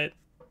 But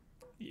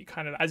you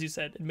kind of, as you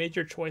said, it made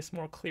your choice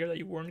more clear that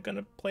you weren't going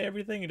to play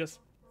everything and just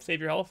save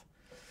your health.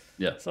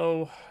 Yeah.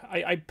 So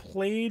I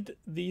played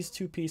these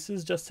 2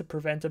 pieces just to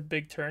prevent a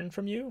big turn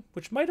from you,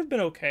 which might have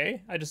been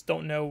okay. I just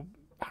don't know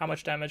how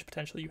much damage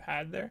potential you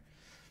had there.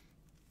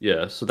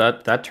 Yeah. So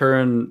that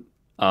turn,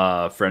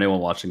 for anyone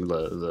watching,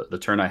 the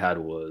turn I had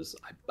was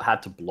I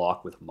had to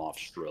block with Moth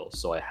Shrill.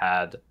 So I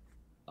had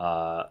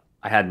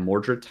I had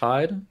Mordred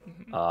Tide,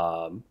 Mhm.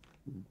 um,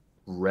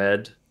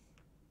 red.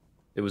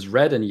 It was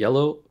red and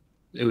yellow.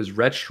 It was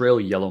red shrill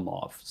yellow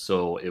mauve.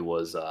 So it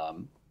was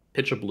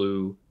pitch a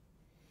blue.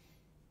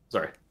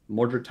 Sorry,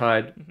 Mordred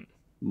Tide, Mhm.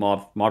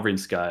 Mauvrian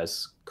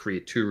Skies,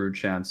 create 2 rune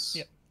chance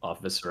Yep.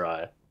 off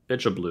Viserai.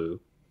 Pitch a blue,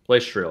 play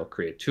Shrill,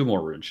 create 2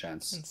 more rune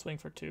chance, And swing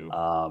for 2.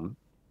 um,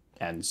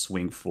 and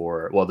swing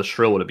for. Well, the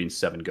Shrill would have been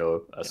 7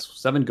 go. Yep.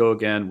 7 go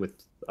again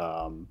with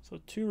So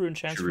 2 rune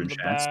chance 2 rune from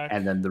the chance, back.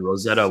 and then the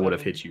Rosetta would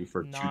have 7, hit you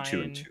for 2,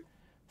 2, and 9. 2.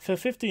 So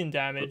 15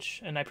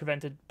 damage, and I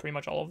prevented pretty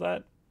much all of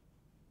that.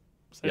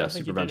 So I don't Yes, you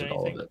think you did prevented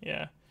all of anything. it.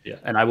 Yeah. Yeah,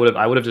 and I would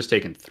have just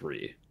taken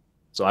 3,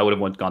 so I would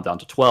have gone down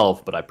to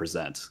 12, but I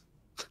present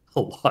a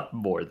lot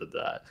more than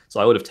that. So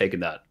I would have taken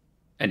that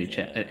any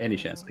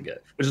chance to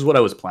get, which is what I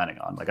was planning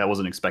on. Like I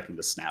wasn't expecting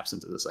the snaps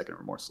into the second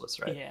remorseless,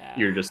 right? Yeah.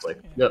 You're just like,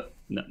 Yeah.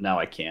 yep, now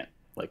I can't.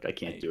 Like I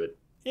can't I, do it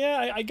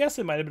yeah, I guess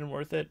it might have been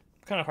worth it.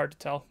 Kind of hard to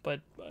tell, but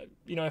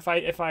if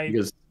I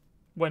because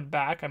went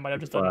back, I might have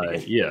just if done it I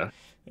again. yeah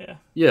Yeah.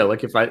 yeah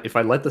like if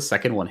I let the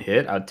second one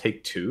hit, I'd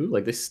take 2.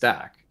 Like they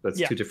stack. That's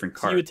Yeah. 2 different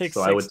So you would cards. take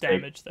So I 6 would take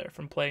damage there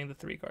from playing the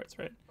 3 cards,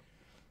 right?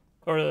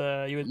 Or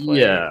you would play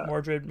yeah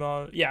Mordred.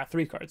 Yeah,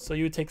 3 cards. So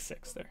you would take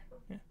 6 there.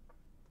 Yeah.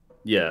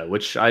 yeah,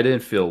 which I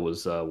didn't feel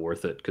was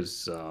worth it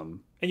because And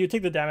you would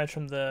take the damage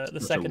from the such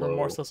a second low.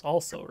 remorseless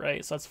also,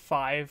 right? So that's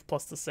 5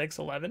 plus the 6,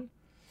 11.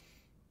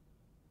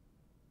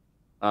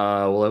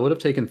 Well, I would have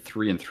taken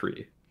 3 and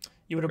 3,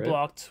 You would have right?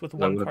 blocked with I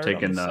 1 would have card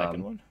on the taken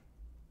second one.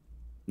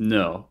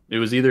 no. It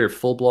was either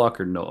full block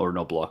or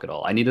no block at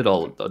all. I needed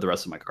all Okay. the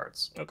rest of my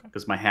cards Okay.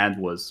 because my hand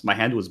was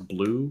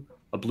blue,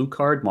 a blue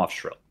card, Moth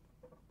Shrill,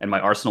 and my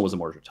arsenal was a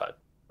Mordred Tide,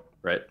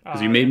 right?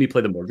 Because you made Yeah. me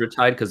play the Mordred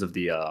Tide because of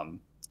the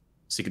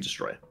Seek and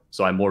Destroy.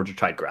 So I Mordred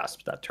Tide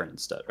grasped that turn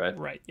instead, right?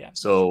 Right. Yeah.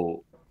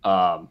 So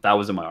that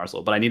was in my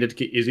arsenal, but I needed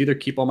to is either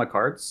keep all my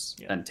cards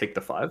Yeah. and take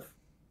the 5.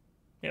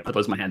 Yep.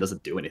 Otherwise, my hand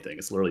doesn't do anything.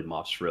 It's literally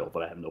Moth Shrill,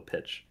 but I have no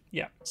pitch.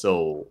 Yeah.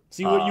 So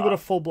So you would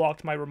have full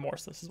blocked my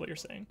remorseless, is what you're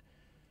saying.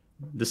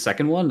 the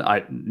second one,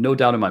 I no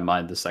doubt in my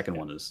mind, the second Yeah.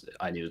 one is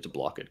I needed to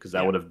block it because that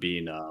Yeah. would have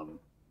been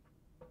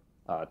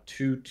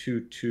 2,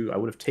 2, 2. I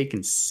would have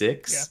taken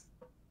 6,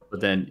 Yeah. but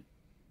then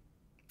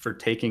for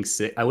taking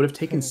 6, I would have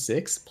taken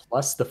 6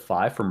 plus the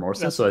 5 for Morsa.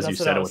 That's So as you that's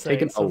what said, I I was would have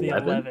taken saying. So the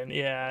 11. 11.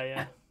 Yeah.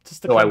 Yeah.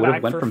 Just to So I come would have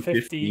back went for from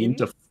 15 15.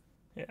 to.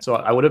 Yeah. So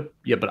I would have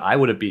but I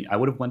would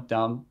have went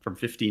down from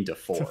 15 to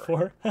 4, To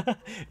 4.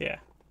 Yeah.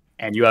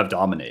 and you have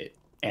dominate,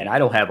 and Yeah. I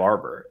don't have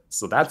arbor,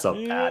 so that's a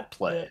Yeah. bad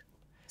play. Yeah.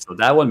 So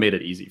that one made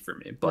it easy for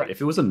me. But Right. if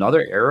it was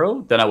another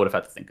arrow, then I would have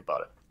had to think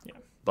about it. Yeah.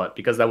 But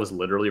because that was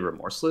literally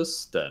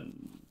remorseless, then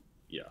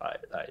yeah,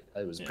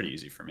 I was Yeah. pretty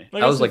easy for me. I That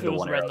guess was like if it the was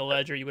one red arrow. in the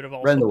ledger, you would have Red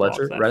in also the blocked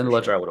ledger, that red in for the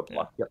ledger, sure. I would have Yeah.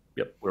 blocked.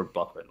 Yep, we were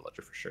blocked red in the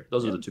ledger for sure.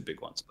 Those are Yeah. the 2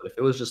 big ones. But if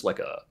it was just like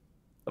a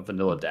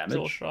vanilla Drill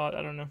damage, shot.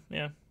 I don't know.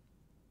 Yeah.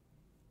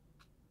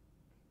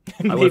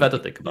 I would have had to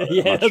think about it.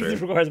 Yeah. I'm not That sure.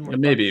 requires more Yeah, thought.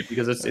 maybe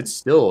because it's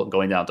still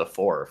going down to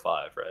 4 or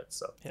 5, right?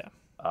 So Yeah.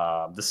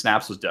 the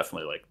snaps was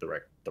definitely like the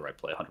right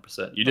play,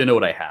 100%. You didn't know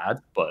what I had,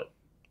 but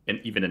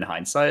even in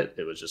hindsight,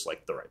 it was just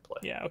like the right play.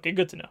 Yeah. Okay.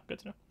 Good to know. Good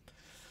to know.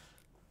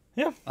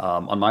 Yeah.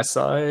 On my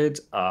side,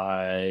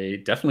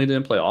 I definitely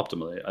didn't play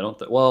optimally. I don't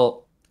think.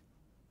 Well,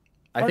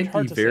 I think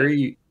Hard to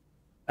say.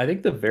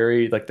 the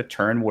very like the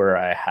turn where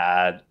I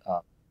had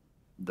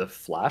the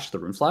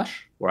rune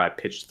flash, where I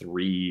pitched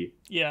 3.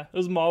 Yeah. It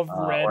was mauve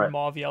red, Or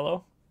mauve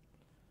yellow.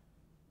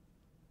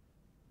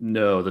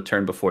 no, the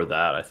turn before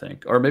that, I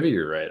think, or maybe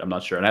you're right. I'm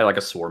not sure. And I had like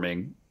a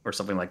swarming or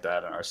something like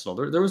that in Arsenal.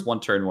 There was one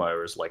turn where I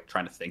was like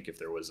trying to think if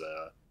there was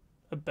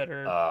A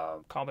better uh,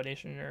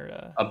 combination or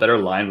a better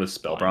line with line.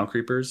 Spellbound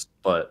Creepers,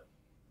 but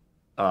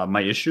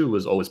my issue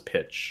was always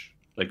pitch.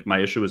 Like my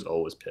issue was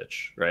always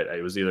pitch, right?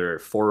 It was either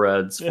 4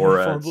 reds, 4 4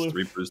 reds, blue.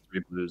 3 blues,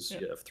 3 blues,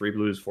 Yeah. 3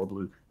 blues, 4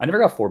 blues. I never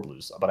got 4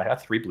 blues, but I had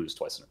 3 blues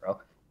twice in a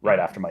row, right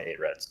after my 8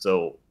 reds.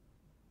 So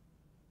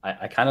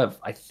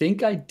I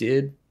think I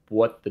did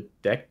what the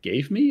deck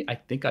gave me. I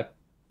think I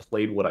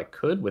played what I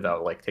could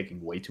without like taking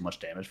way too much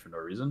damage for no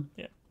reason.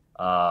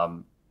 Yeah.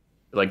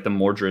 Like the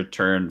Mordred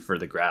turn for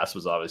the grass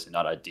was obviously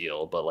not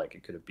ideal, but like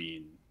it could have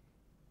been.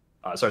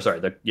 Sorry.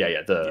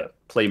 The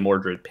play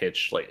Mordred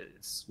pitch, like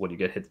it's when you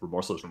get hit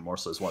remorseless,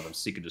 one of them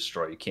seek and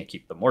destroy. You can't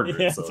keep the Mordred,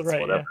 Yeah, so that's it's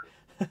right. whatever.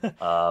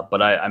 Yeah.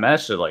 But I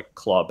managed to like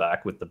claw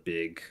back with the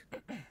big,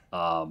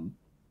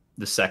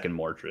 the second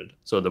Mordred.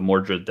 So the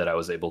Mordred that I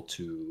was able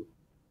to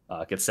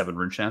get 7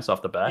 rune chance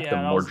off the back. Yeah,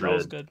 The that was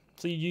Mordred. good.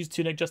 So you used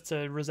Tunic just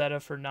to Rosetta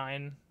for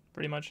 9,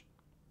 pretty much.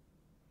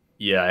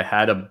 Yeah, I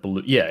had a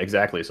blue. Yeah,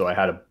 exactly. So I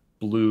had a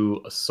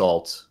blue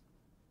assault,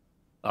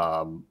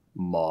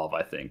 mauve,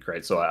 I think,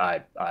 right? So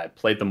I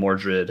played the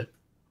Mordred,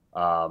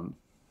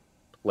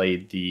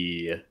 played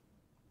the.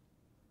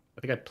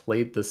 I think I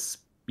played this.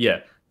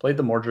 Yeah, played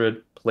the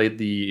Mordred, played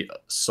the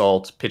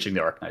assault, pitching the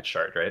Arcanite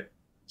shard, right?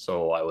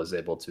 So I was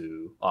able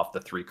to, off the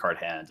 3-card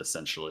hand,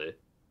 essentially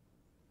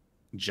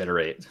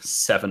generate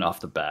 7 off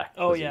the back.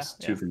 Oh, 'cause yeah, it's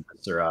 2 yeah. from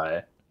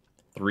Viserai,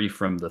 3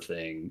 from the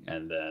thing,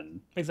 and then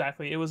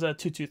Exactly. It was a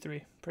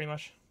 2-2-3, pretty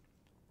much.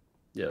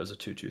 Yeah, it was a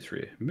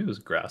 2/2/3. Maybe it was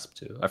Grasp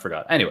too. I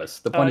forgot. Anyways,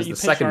 the point is You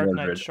the pitched second Arknight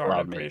Mordred Shard, allowed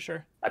I'm me. pretty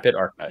sure. I pit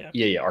Arknight. Yeah.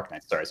 Yeah, yeah,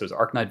 Arknight. Sorry. So it was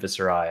Arknight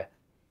Viserai.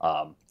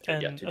 Yeah,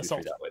 And 2/2/3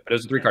 Assault. that way. But it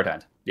was a 3 card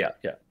hand. Yeah,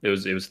 yeah. It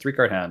was 3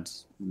 card hand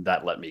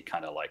that let me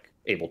kind of like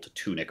able to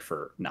tunic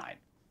for 9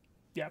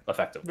 Yeah.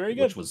 effectively, Very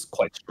good. which was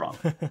quite strong.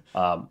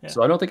 Yeah.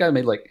 So I don't think I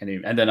made like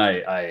any. And then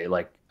I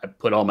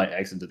put all my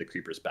eggs into the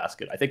creepers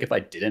basket. I think if I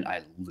didn't,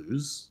 I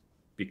lose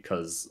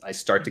because I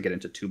start to get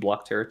into 2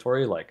 block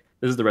territory. Like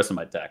this is the rest of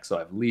my deck. So I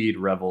have lead,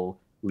 revel,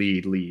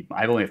 lead, lead.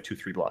 I only have 2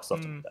 3 blocks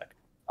left in the deck,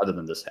 other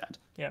than this hand.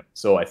 Yeah.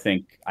 So I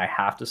think I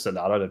have to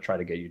Sonata to try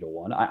to get you to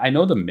 1. I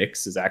know the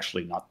mix is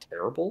actually not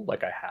terrible.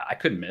 Like I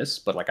could miss,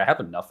 but like I have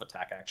enough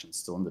attack actions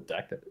still in the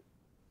deck that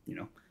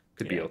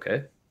could be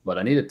okay. But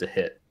I need it to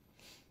hit.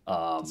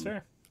 That's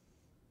fair.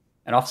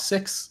 And off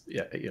 6,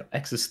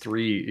 X is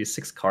 3,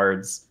 6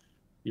 cards.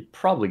 You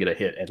probably get a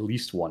hit at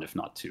least 1, if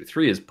not 2.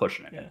 3 is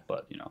pushing it,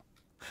 but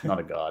not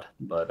a god.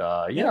 But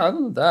other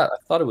than that, I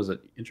thought it was an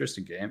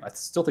interesting game. I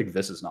still think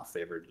this is not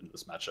favored in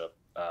this matchup.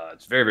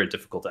 It's very, very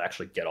difficult to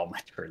actually get all my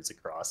turns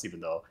across, even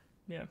though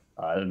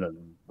and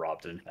then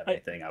Rob didn't have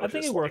anything. I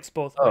think it works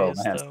both ways,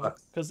 though,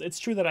 because it's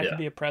true that I can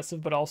be Yeah.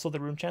 oppressive, but also the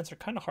rune chants are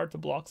kind of hard to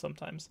block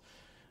sometimes.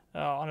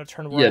 On a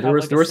turn where I have there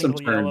like a were some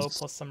single yellow turns.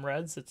 plus some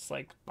reds, it's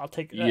like I'll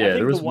take. I there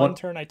think was the one one.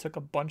 turn I took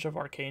a bunch of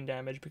arcane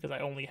damage because I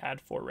only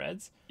had 4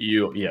 reds.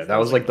 That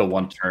was like the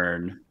one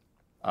turn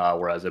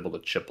where I was able to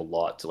chip a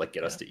lot to like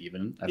get us to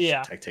even.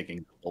 Like taking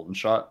the golden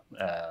shot.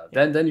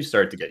 Then you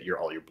start to get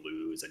all your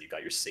blues, and you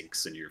got your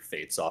sinks and your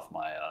fates off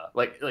my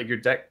like your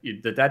deck.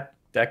 That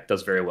deck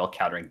does very well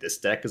countering this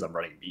deck because I'm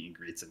running meet and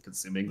greets and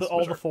consuming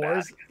all the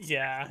 4s.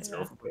 Yeah.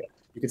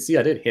 You can see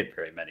I did hit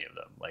very many of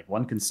them. Like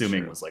one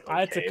consuming was like okay, I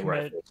had to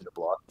commit to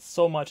block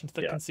so much into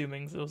the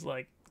consumings. It was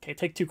like, okay,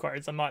 take 2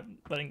 cards. I'm not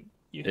letting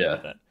you hit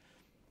with that.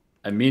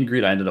 And mean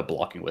greed I ended up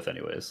blocking with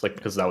anyways, like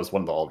because that was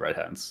one of the all red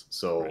hands.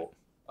 So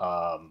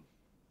I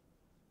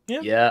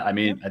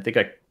mean I think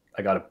I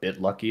got a bit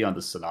lucky on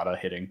the Sonata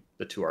hitting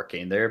the 2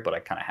 arcane there, but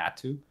I kind of had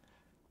to.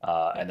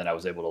 And then I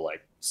was able to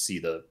like see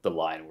the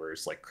line where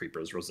it's like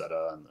Creepers,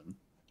 Rosetta, and then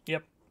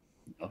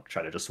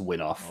try to just win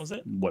off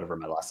whatever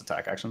my last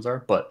attack actions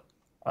are. But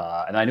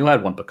and I knew I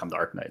had one Become the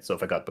Arknight, so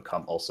if I got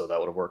Become also that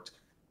would have worked.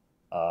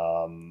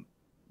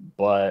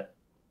 But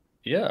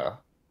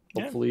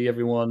hopefully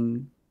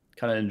everyone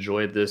kind of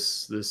enjoyed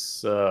this. We're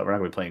not going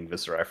to be playing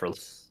Viserai for a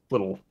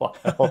little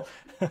while.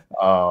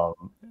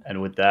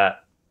 And with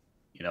that,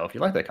 if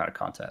you like that kind of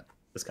content,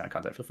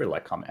 feel free to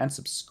like, comment, and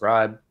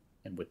subscribe.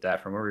 And with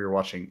that, from wherever you're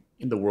watching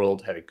in the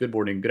world, have a good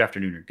morning, good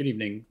afternoon, or good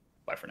evening.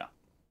 Bye for now.